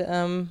good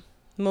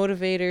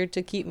motivator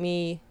to keep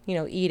me,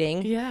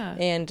 eating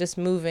and just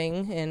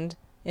moving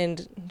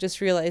and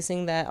just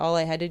realizing that all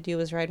I had to do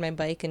was ride my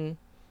bike and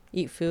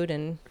eat food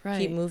and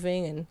keep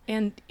moving.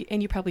 And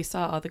you probably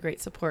saw all the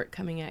great support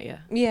coming at you.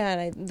 Yeah,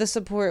 and the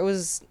support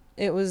was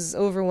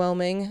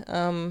overwhelming.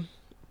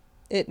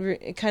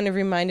 It kind of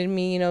reminded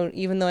me,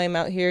 even though I'm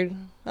out here,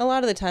 a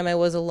lot of the time I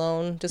was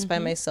alone, just by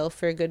myself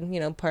for a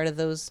good, part of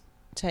those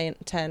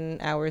 10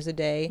 hours a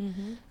day.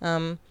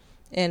 Mm-hmm.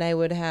 And I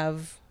would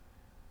have,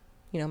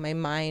 my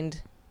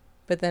mind,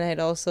 but then I'd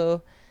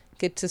also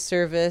get to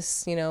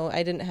service.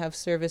 I didn't have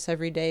service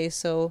every day,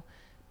 so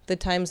the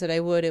times that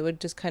I would, it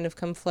would just kind of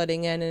come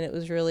flooding in, and it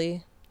was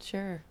really,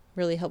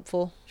 really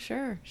helpful.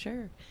 Sure.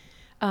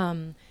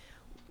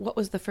 What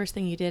was the first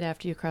thing you did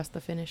after you crossed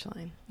the finish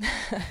line?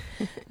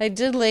 I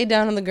did lay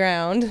down on the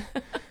ground.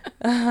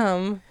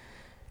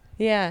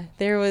 Yeah,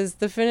 there was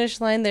the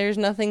finish line. There's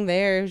nothing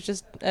there. It was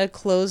just a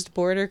closed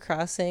border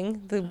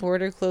crossing. The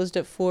border closed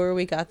at 4.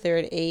 We got there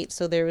at 8,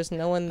 so there was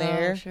no one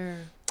there. Oh,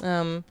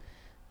 sure.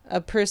 A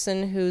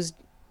person whose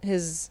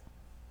his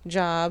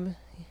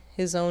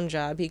own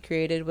job he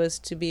created was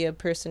to be a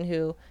person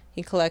who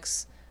he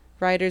collects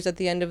riders at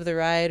the end of the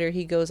ride, or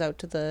he goes out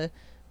to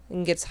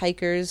and gets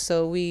hikers.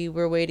 So we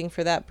were waiting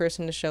for that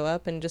person to show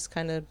up and just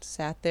kind of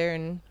sat there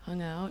and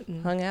hung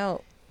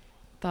out.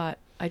 Thought,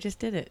 I just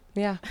did it.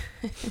 Yeah.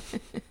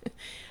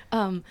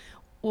 Well,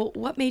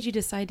 what made you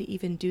decide to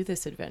even do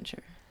this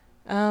adventure?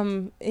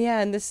 Yeah,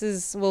 and this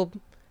is,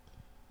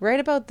 right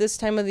about this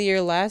time of the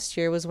year last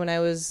year was when I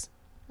was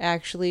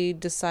actually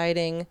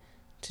deciding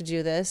to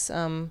do this.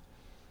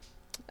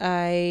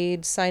 I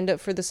signed up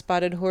for the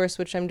Spotted Horse,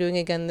 which I'm doing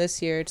again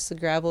this year. It's the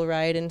gravel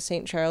ride in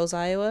St. Charles,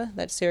 Iowa,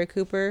 that Sarah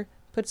Cooper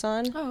puts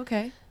on. Oh,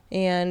 okay.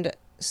 And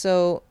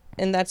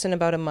that's in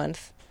about a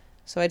month.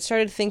 So I'd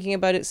started thinking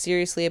about it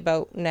seriously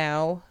about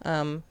now.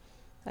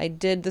 I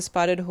did the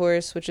Spotted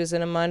Horse, which is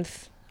in a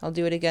month. I'll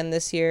do it again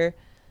this year.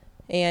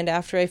 And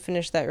after I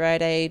finished that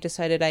ride, I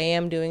decided I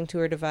am doing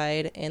Tour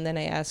Divide. And then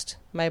I asked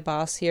my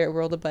boss here at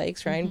World of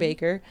Bikes, Ryan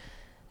Baker,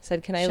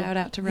 said, can I... Shout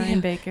out to Ryan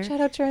Baker. Shout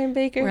out to Ryan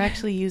Baker. We're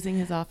actually using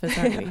his office,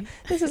 aren't we?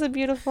 This is a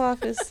beautiful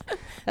office.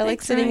 I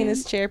like sitting in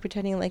his chair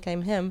pretending like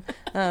I'm him.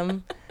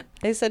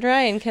 I said,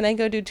 Ryan, can I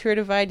go do Tour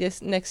Divide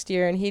next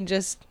year? And he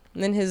just,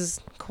 in his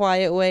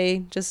quiet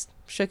way, just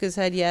shook his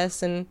head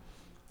yes. And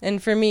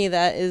for me,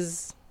 that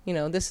is,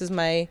 this is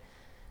my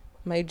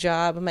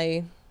job.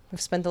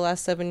 I've spent the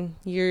last 7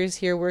 years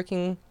here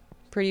working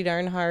pretty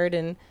darn hard.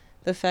 And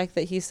the fact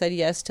that he said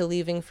yes to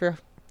leaving for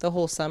the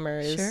whole summer.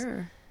 Is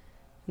Sure.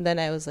 Then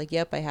I was like,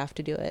 yep, I have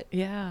to do it.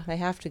 Yeah. I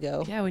have to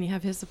go. Yeah, when you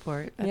have his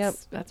support.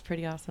 That's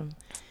pretty awesome.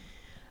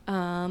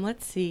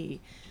 Let's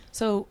see.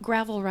 So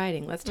gravel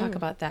riding, let's talk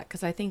about that,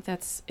 because I think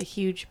that's a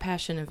huge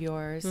passion of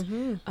yours.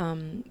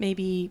 Mm-hmm.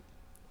 Maybe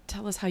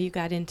tell us how you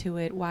got into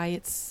it, why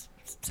it's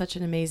such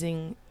an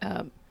amazing,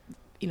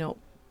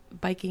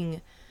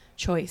 biking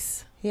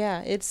choice.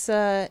 Yeah, it's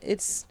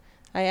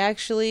I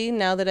actually,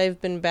 now that I've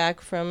been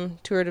back from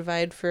Tour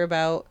Divide for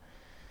about,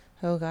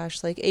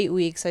 like 8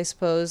 weeks, I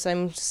suppose,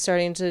 I'm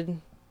starting to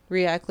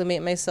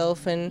reacclimate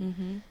myself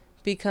and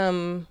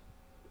become,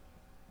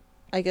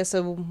 I guess,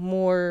 a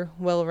more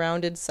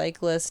well-rounded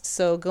cyclist.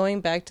 So going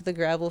back to the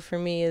gravel for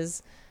me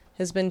has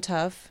been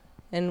tough,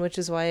 and which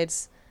is why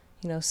it's,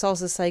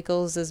 salsa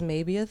cycles is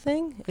maybe a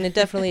thing, and it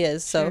definitely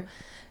is. Sure. So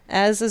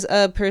as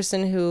a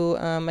person who,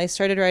 I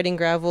started riding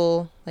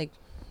gravel like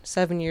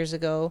 7 years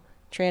ago,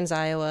 Trans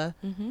Iowa.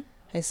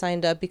 I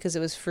signed up because it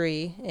was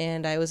free,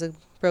 and I was a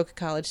broke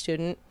college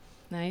student.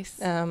 Nice.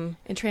 And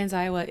Trans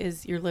Iowa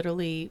you're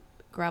literally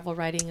gravel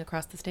riding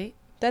across the state?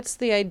 That's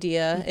the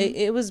idea.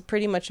 It was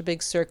pretty much a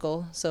big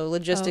circle, so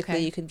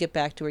logistically you could get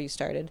back to where you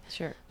started.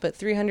 Sure. But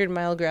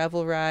 300-mile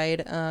gravel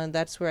ride,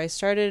 that's where I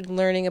started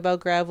learning about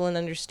gravel and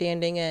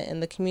understanding it,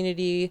 and the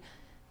community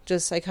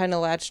I kind of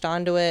latched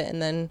onto it,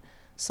 and then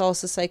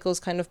salsa cycles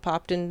kind of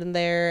popped in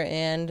there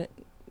and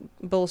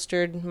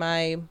bolstered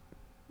my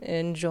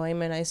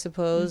enjoyment, I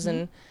suppose,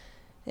 and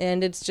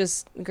it's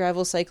just,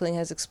 gravel cycling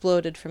has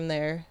exploded from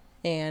there.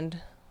 And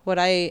what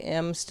I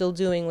am still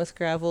doing with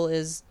gravel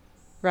is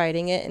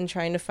riding it and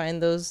trying to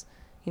find those,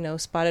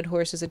 Spotted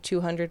Horse is a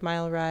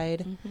 200-mile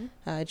ride,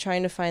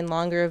 trying to find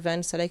longer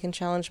events that I can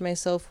challenge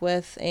myself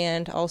with,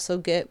 and also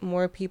get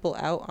more people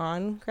out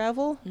on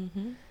gravel,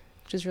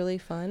 which is really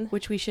fun.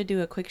 Which we should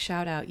do a quick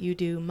shout out. You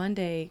do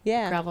Monday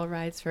gravel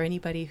rides for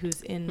anybody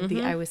who's in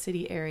the Iowa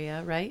City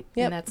area, right?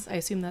 Yep. And I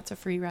assume that's a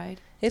free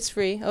ride? It's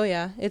free. Oh,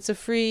 yeah. It's a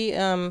free,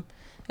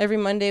 every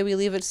Monday we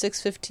leave at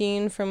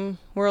 6:15 from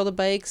World of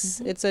Bikes.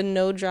 It's a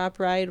no-drop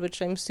ride,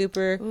 which I'm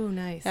super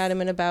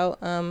adamant about.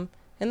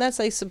 And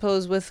that's, I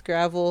suppose, with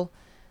gravel,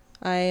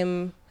 I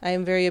am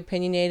very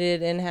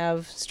opinionated and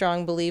have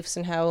strong beliefs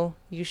in how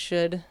you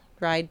should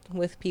ride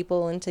with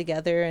people and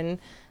together. And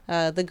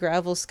the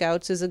Gravel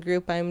Scouts is a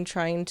group I'm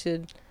trying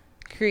to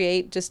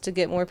create just to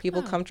get more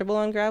people comfortable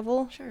on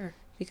gravel. Sure.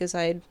 Because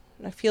I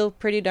feel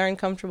pretty darn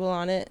comfortable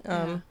on it.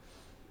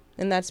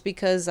 And that's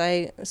because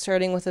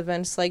starting with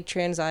events like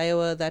Trans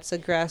Iowa, that's a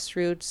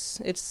grassroots.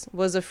 It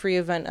was a free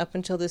event up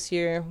until this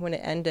year when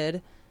it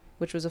ended,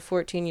 which was a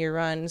 14-year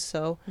run.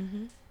 So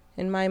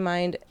in my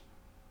mind,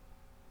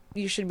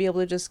 you should be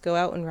able to just go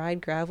out and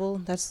ride gravel.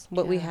 That's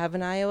what we have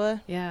in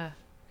Iowa. Yeah.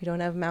 We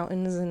don't have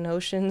mountains and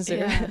oceans.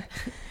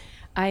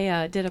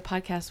 I did a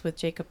podcast with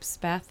Jacob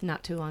Spath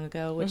not too long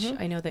ago, which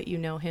I know that you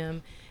know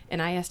him,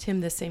 and I asked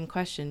him the same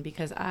question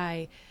because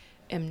I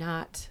am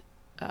not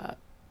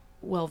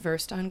well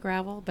versed on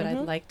gravel, but I'd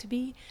like to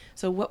be.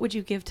 So what would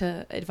you give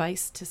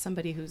advice to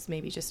somebody who's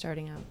maybe just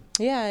starting out?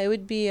 Yeah, it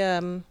would be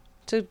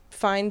to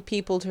find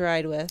people to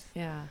ride with.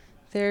 Yeah.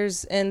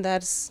 And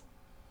that's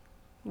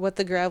what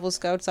the Gravel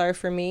Scouts are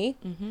for me.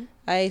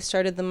 I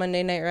started the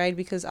Monday night ride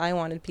because I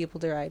wanted people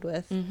to ride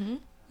with.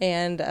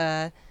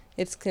 And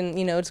it's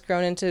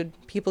grown into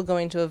people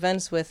going to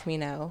events with me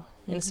now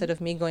instead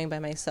of me going by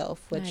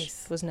myself, which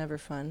was never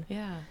fun.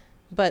 Yeah.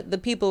 But the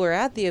people were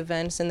at the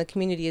events and the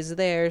community is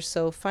there,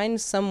 so find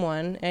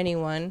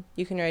anyone.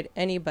 You can ride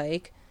any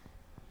bike.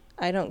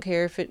 I don't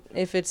care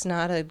if it's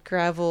not a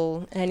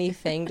gravel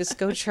anything, just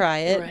go try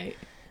it.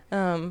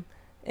 Right.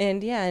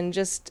 And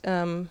just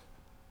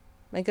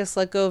I guess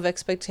let go of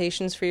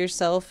expectations for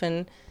yourself,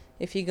 and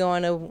if you go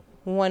on a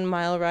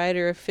 1-mile ride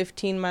or a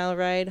 15-mile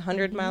ride,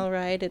 100-mile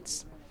ride,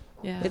 it's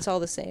all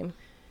the same.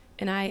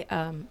 And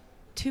I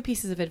 2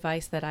 pieces of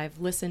advice that I've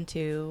listened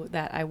to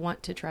that I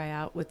want to try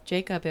out. With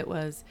Jacob, it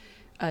was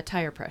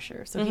tire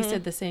pressure. So he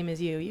said the same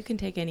as you. You can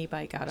take any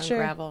bike out on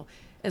gravel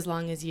as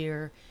long as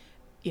you're,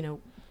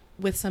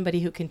 with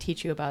somebody who can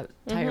teach you about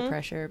tire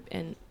pressure.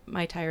 And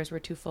my tires were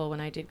too full when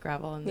I did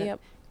gravel, and the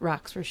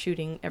rocks were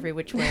shooting every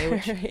which way,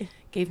 which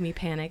gave me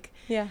panic.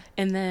 Yeah.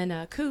 And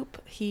then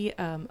Coop, he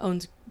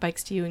owns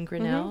Bikes to You in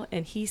Grinnell,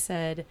 and he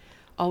said,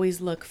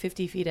 always look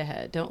 50 feet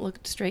ahead. Don't look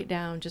straight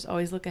down. Just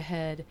always look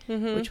ahead,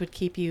 which would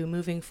keep you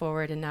moving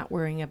forward and not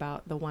worrying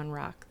about the one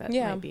rock that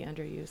might be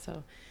under you.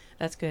 So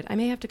that's good. I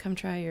may have to come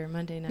try your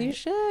Monday night. You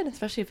should.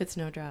 Especially if it's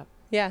no drop.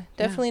 Yeah,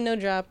 definitely no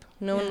drop.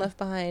 No one left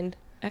behind.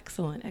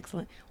 Excellent,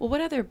 excellent. Well,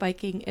 what other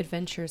biking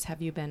adventures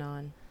have you been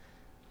on?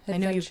 I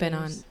know you've been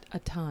on a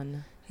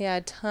ton. Yeah,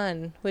 a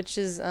ton, which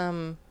is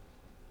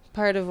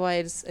part of why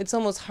it's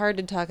almost hard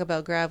to talk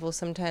about gravel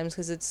sometimes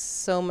because it's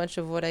so much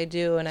of what I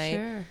do.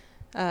 And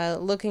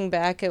looking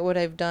back at what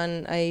I've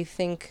done, I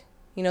think,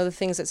 the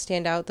things that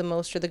stand out the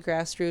most are the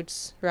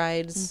grassroots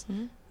rides,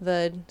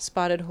 the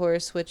Spotted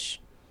Horse,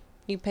 which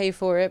you pay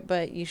for it,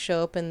 but you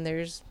show up and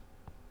there's,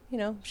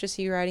 it's just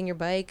you riding your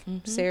bike.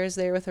 Sarah's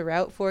there with a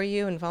route for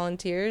you and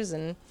volunteers,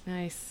 and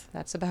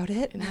that's about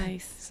it.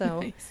 Nice.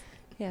 So,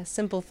 yeah,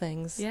 simple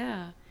things.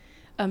 Yeah.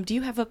 Do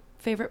you have a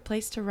favorite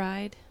place to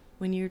ride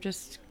when you're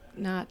just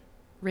not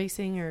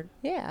racing or?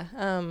 Yeah.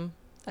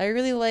 I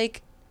really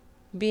like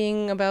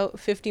being about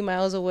 50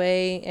 miles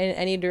away in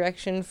any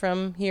direction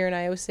from here in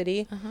Iowa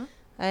City. Uh-huh.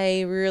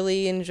 I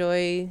really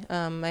enjoy,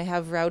 I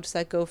have routes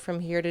that go from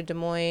here to Des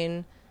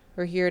Moines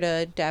or here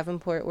to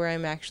Davenport, where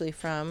I'm actually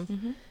from.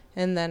 Mm-hmm.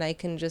 And then I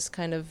can just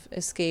kind of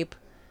escape,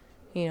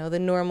 the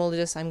normal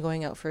just I'm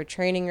going out for a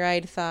training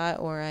ride thought,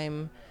 or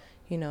I'm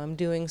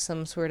doing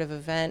some sort of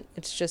event.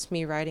 It's just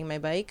me riding my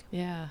bike.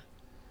 Yeah.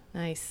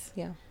 Nice.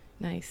 Yeah.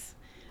 Nice.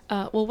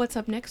 Well, what's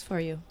up next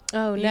for you?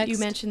 Oh, You next.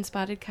 mentioned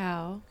Spotted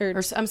Cow.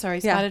 Or- I'm sorry,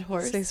 Yeah, Spotted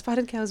Horse. Say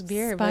Spotted Cow's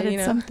beer. Spotted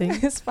but,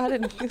 something.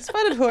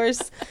 Spotted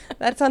Horse.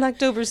 That's on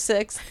October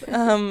 6th.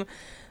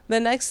 The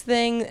next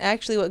thing,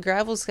 actually, what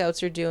Gravel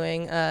Scouts are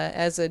doing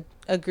as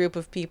a group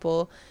of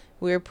people,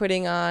 we're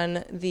putting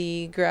on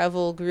the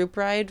gravel group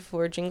ride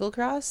for Jingle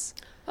Cross,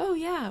 Oh,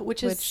 yeah,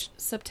 which is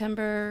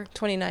September.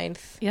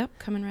 29th. Yep,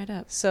 coming right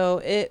up. So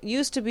it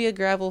used to be a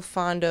gravel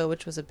fondo,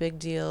 which was a big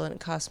deal and it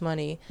cost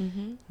money.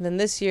 Mm-hmm. Then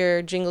this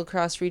year, Jingle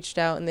Cross reached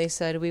out and they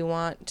said, we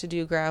want to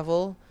do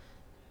gravel.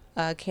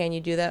 Can you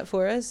do that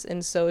for us?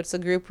 And so it's a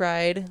group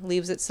ride,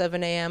 leaves at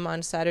 7 a.m.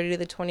 on Saturday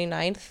the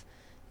 29th.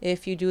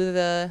 If you do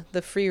the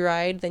free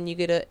ride, then you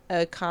get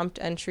a comped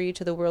entry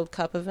to the World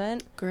Cup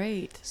event.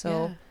 Great.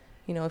 So,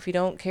 if you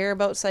don't care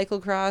about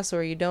cyclocross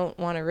or you don't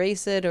want to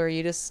race it or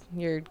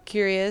you're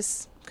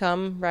curious,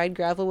 come ride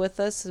gravel with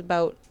us.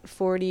 About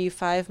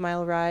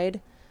 45-mile ride.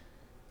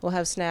 We'll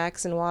have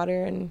snacks and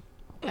water and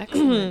Yeah.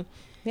 Excellent.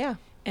 yeah.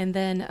 And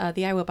then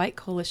the Iowa Bike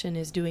Coalition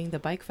is doing the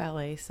bike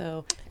valet.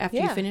 So after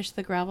you Yeah. finish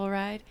the gravel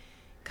ride,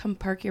 come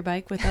park your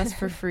bike with us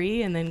for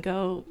free and then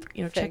go,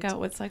 check Perfect. out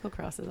what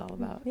cyclocross is all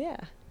about. Yeah.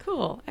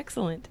 Cool.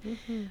 Excellent.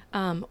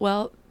 Mm-hmm.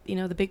 Well,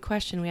 the big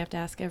question we have to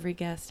ask every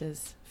guest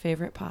is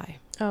favorite pie.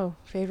 Oh,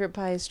 favorite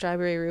pie is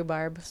strawberry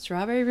rhubarb,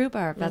 Strawberry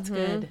rhubarb. That's Mhm,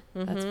 good.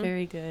 That's mhm.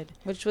 very good.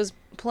 which was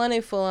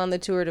plentiful on the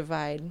Tour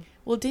Divide.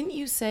 Well, didn't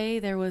you say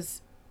there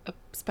was a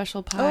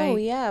special pie? Oh,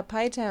 yeah,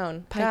 Pie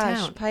Town. Pie Gosh,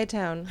 Town. Pie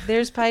Town.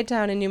 There's Pie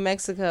Town in New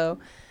Mexico,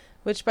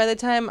 which by the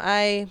time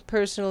I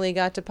personally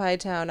got to Pie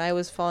Town, I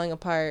was falling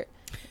apart,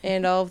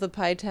 and all of the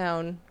Pie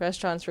Town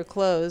restaurants were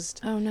closed.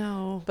 Oh,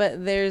 no.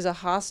 But there's a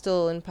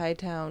hostel in Pie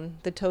Town,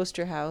 the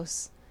Toaster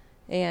House,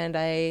 and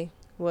I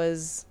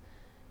was,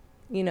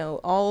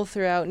 all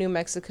throughout New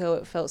Mexico,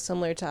 it felt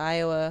similar to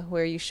Iowa,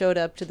 where you showed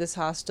up to this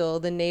hostel,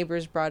 the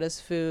neighbors brought us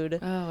food.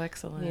 Oh,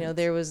 excellent.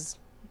 There was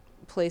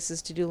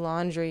places to do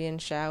laundry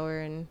and shower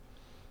and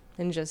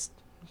just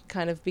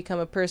kind of become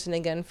a person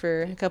again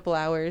for a couple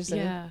hours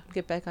and Yeah.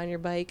 get back on your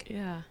bike.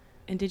 Yeah.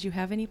 And did you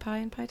have any pie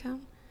in Pie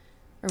Town?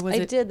 Or was I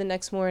it? did the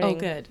next morning. Oh,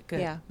 good.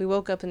 Yeah, we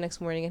woke up the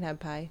next morning and had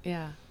pie.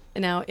 Yeah.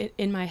 And now,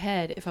 in my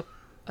head, if a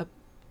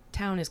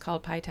town is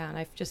called Pie Town,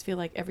 I just feel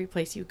like every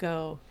place you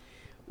go,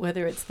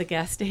 whether it's the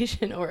gas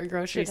station or a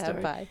grocery Should store,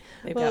 have pie.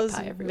 they've Well, it got was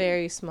pie a everywhere.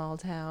 very small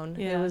town.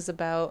 Yeah. It was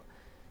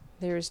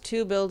there was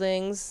 2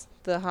 buildings,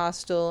 the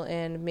hostel,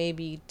 and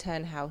maybe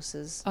 10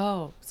 houses.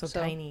 Oh, so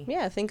tiny.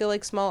 Yeah, think of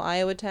like small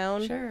Iowa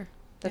town. Sure.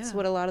 That's yeah.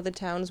 what a lot of the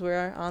towns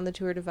were on the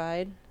Tour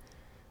Divide.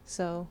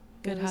 So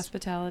Good it was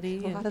hospitality.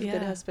 a lot of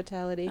good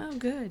hospitality. Oh,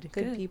 good.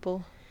 Good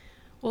people.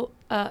 Well,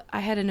 I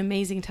had an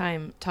amazing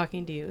time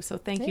talking to you. So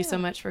thank you so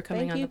Yeah. much for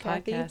coming Thank on you, the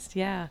Kathy. podcast.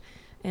 Yeah.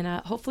 And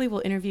hopefully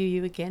we'll interview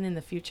you again in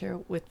the future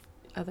with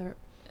other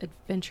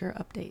adventure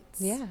updates.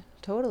 Yeah,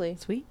 totally.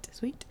 Sweet,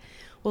 sweet.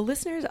 Well,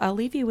 listeners, I'll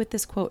leave you with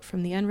this quote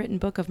from the Unwritten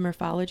Book of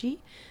Murphology.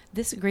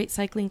 This great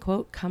cycling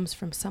quote comes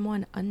from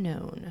someone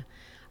unknown.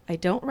 I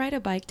don't ride a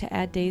bike to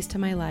add days to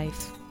my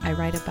life. I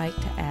ride a bike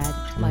to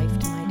add life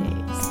to my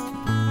days.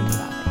 Think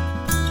about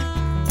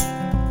it.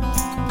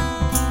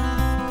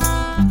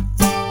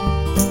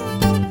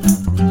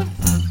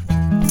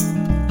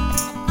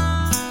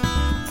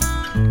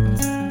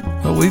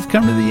 Well, we've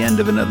come to the end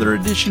of another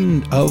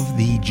edition of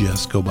the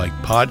Just Go Bike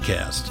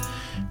podcast.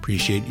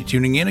 Appreciate you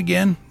tuning in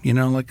again.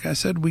 Like I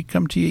said, we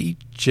come to you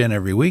each and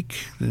every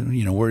week.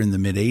 We're in the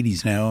mid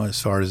 80s now as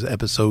far as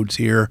episodes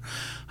here.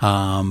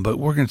 But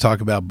we're going to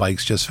talk about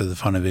bikes just for the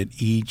fun of it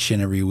each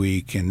and every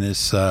week. And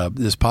this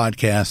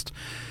podcast,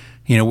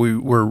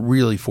 we're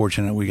really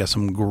fortunate. We got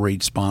some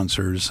great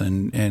sponsors.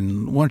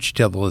 And why don't you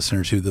tell the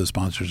listeners who those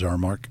sponsors are,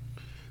 Mark?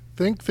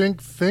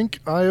 Think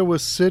Iowa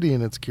City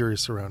and its curious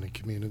surrounding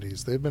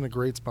communities. They've been a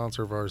great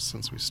sponsor of ours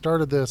since we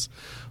started this.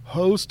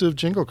 Host of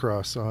Jingle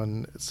Cross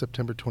on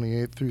September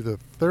 28th through the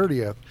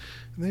 30th.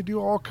 And they do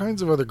all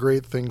kinds of other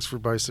great things for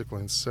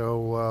bicycling.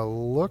 So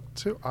look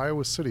to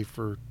Iowa City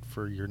for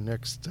your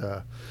next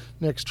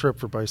trip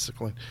for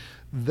bicycling.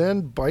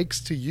 Then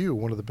Bikes to You,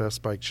 one of the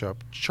best bike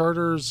shop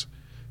charters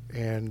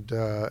and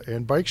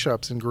bike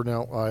shops in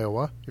Grinnell,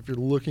 Iowa. If you're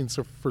looking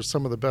for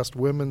some of the best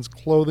women's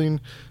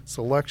clothing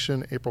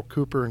selection, April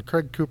Cooper and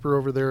Craig Cooper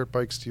over there at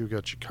Bikes to You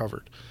got you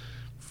covered.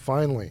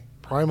 Finally,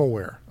 Primal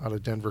Wear out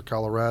of Denver,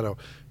 Colorado.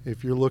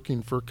 If you're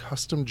looking for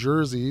custom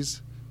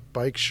jerseys,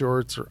 bike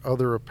shorts, or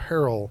other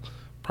apparel,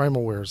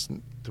 Primal Wear is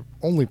the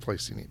only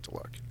place you need to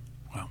look.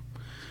 Wow.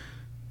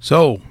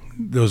 So,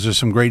 those are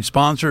some great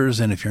sponsors.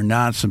 And if you're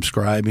not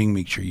subscribing,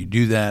 make sure you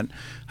do that.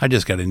 I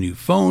just got a new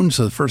phone,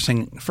 so the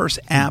first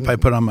app I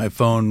put on my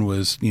phone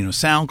was,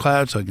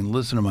 SoundCloud, so I can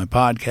listen to my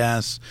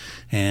podcasts.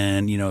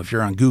 And if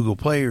you're on Google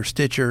Play or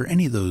Stitcher,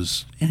 any of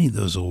those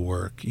will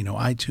work.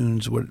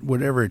 iTunes,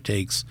 whatever it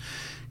takes.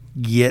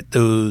 Get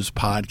those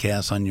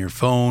podcasts on your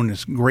phone.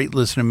 It's great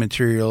listening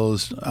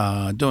materials.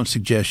 Don't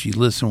suggest you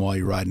listen while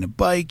you're riding a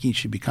bike. You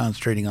should be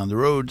concentrating on the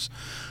roads.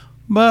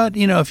 But,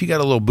 if you got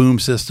a little boom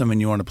system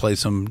and you want to play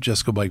some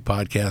Just Go Bike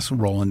podcast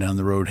rolling down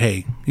the road,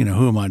 hey,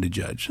 who am I to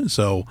judge?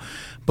 So,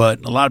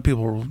 but a lot of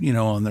people,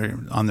 on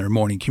their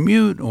morning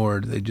commute, or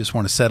they just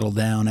want to settle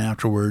down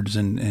afterwards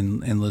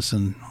and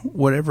listen.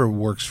 Whatever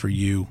works for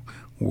you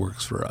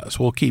works for us.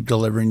 We'll keep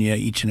delivering you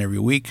each and every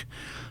week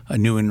a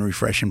new and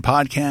refreshing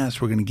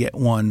podcast. We're going to get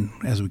one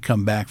as we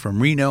come back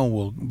from Reno.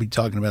 We'll be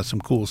talking about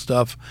some cool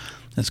stuff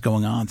that's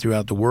going on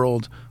throughout the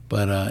world.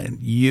 But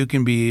you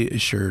can be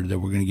assured that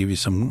we're going to give you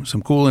some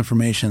cool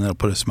information that'll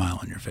put a smile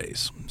on your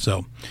face.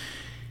 So,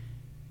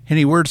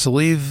 any words to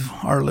leave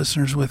our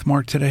listeners with,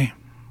 Mark, today?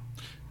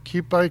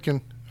 Keep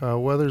biking.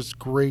 Weather's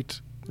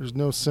great. There's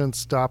no sense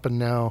stopping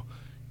now.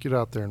 Get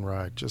out there and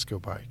ride. Just go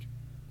bike.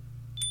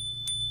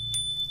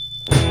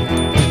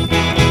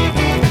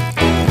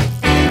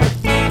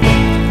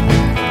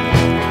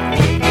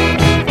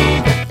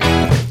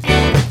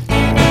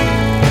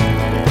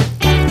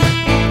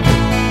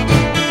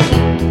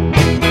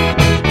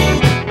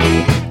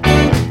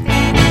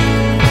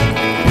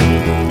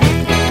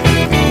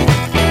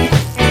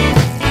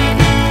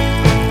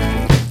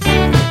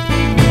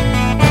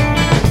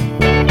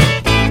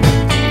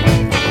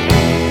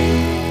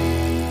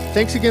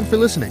 Thanks again for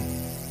listening.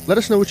 Let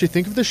us know what you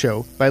think of the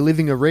show by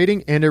leaving a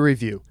rating and a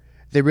review.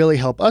 They really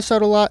help us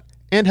out a lot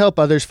and help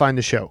others find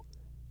the show.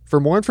 For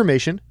more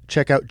information,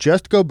 check out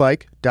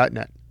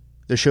justgobike.net.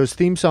 The show's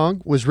theme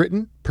song was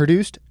written,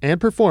 produced,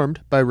 and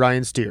performed by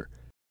Ryan Steer.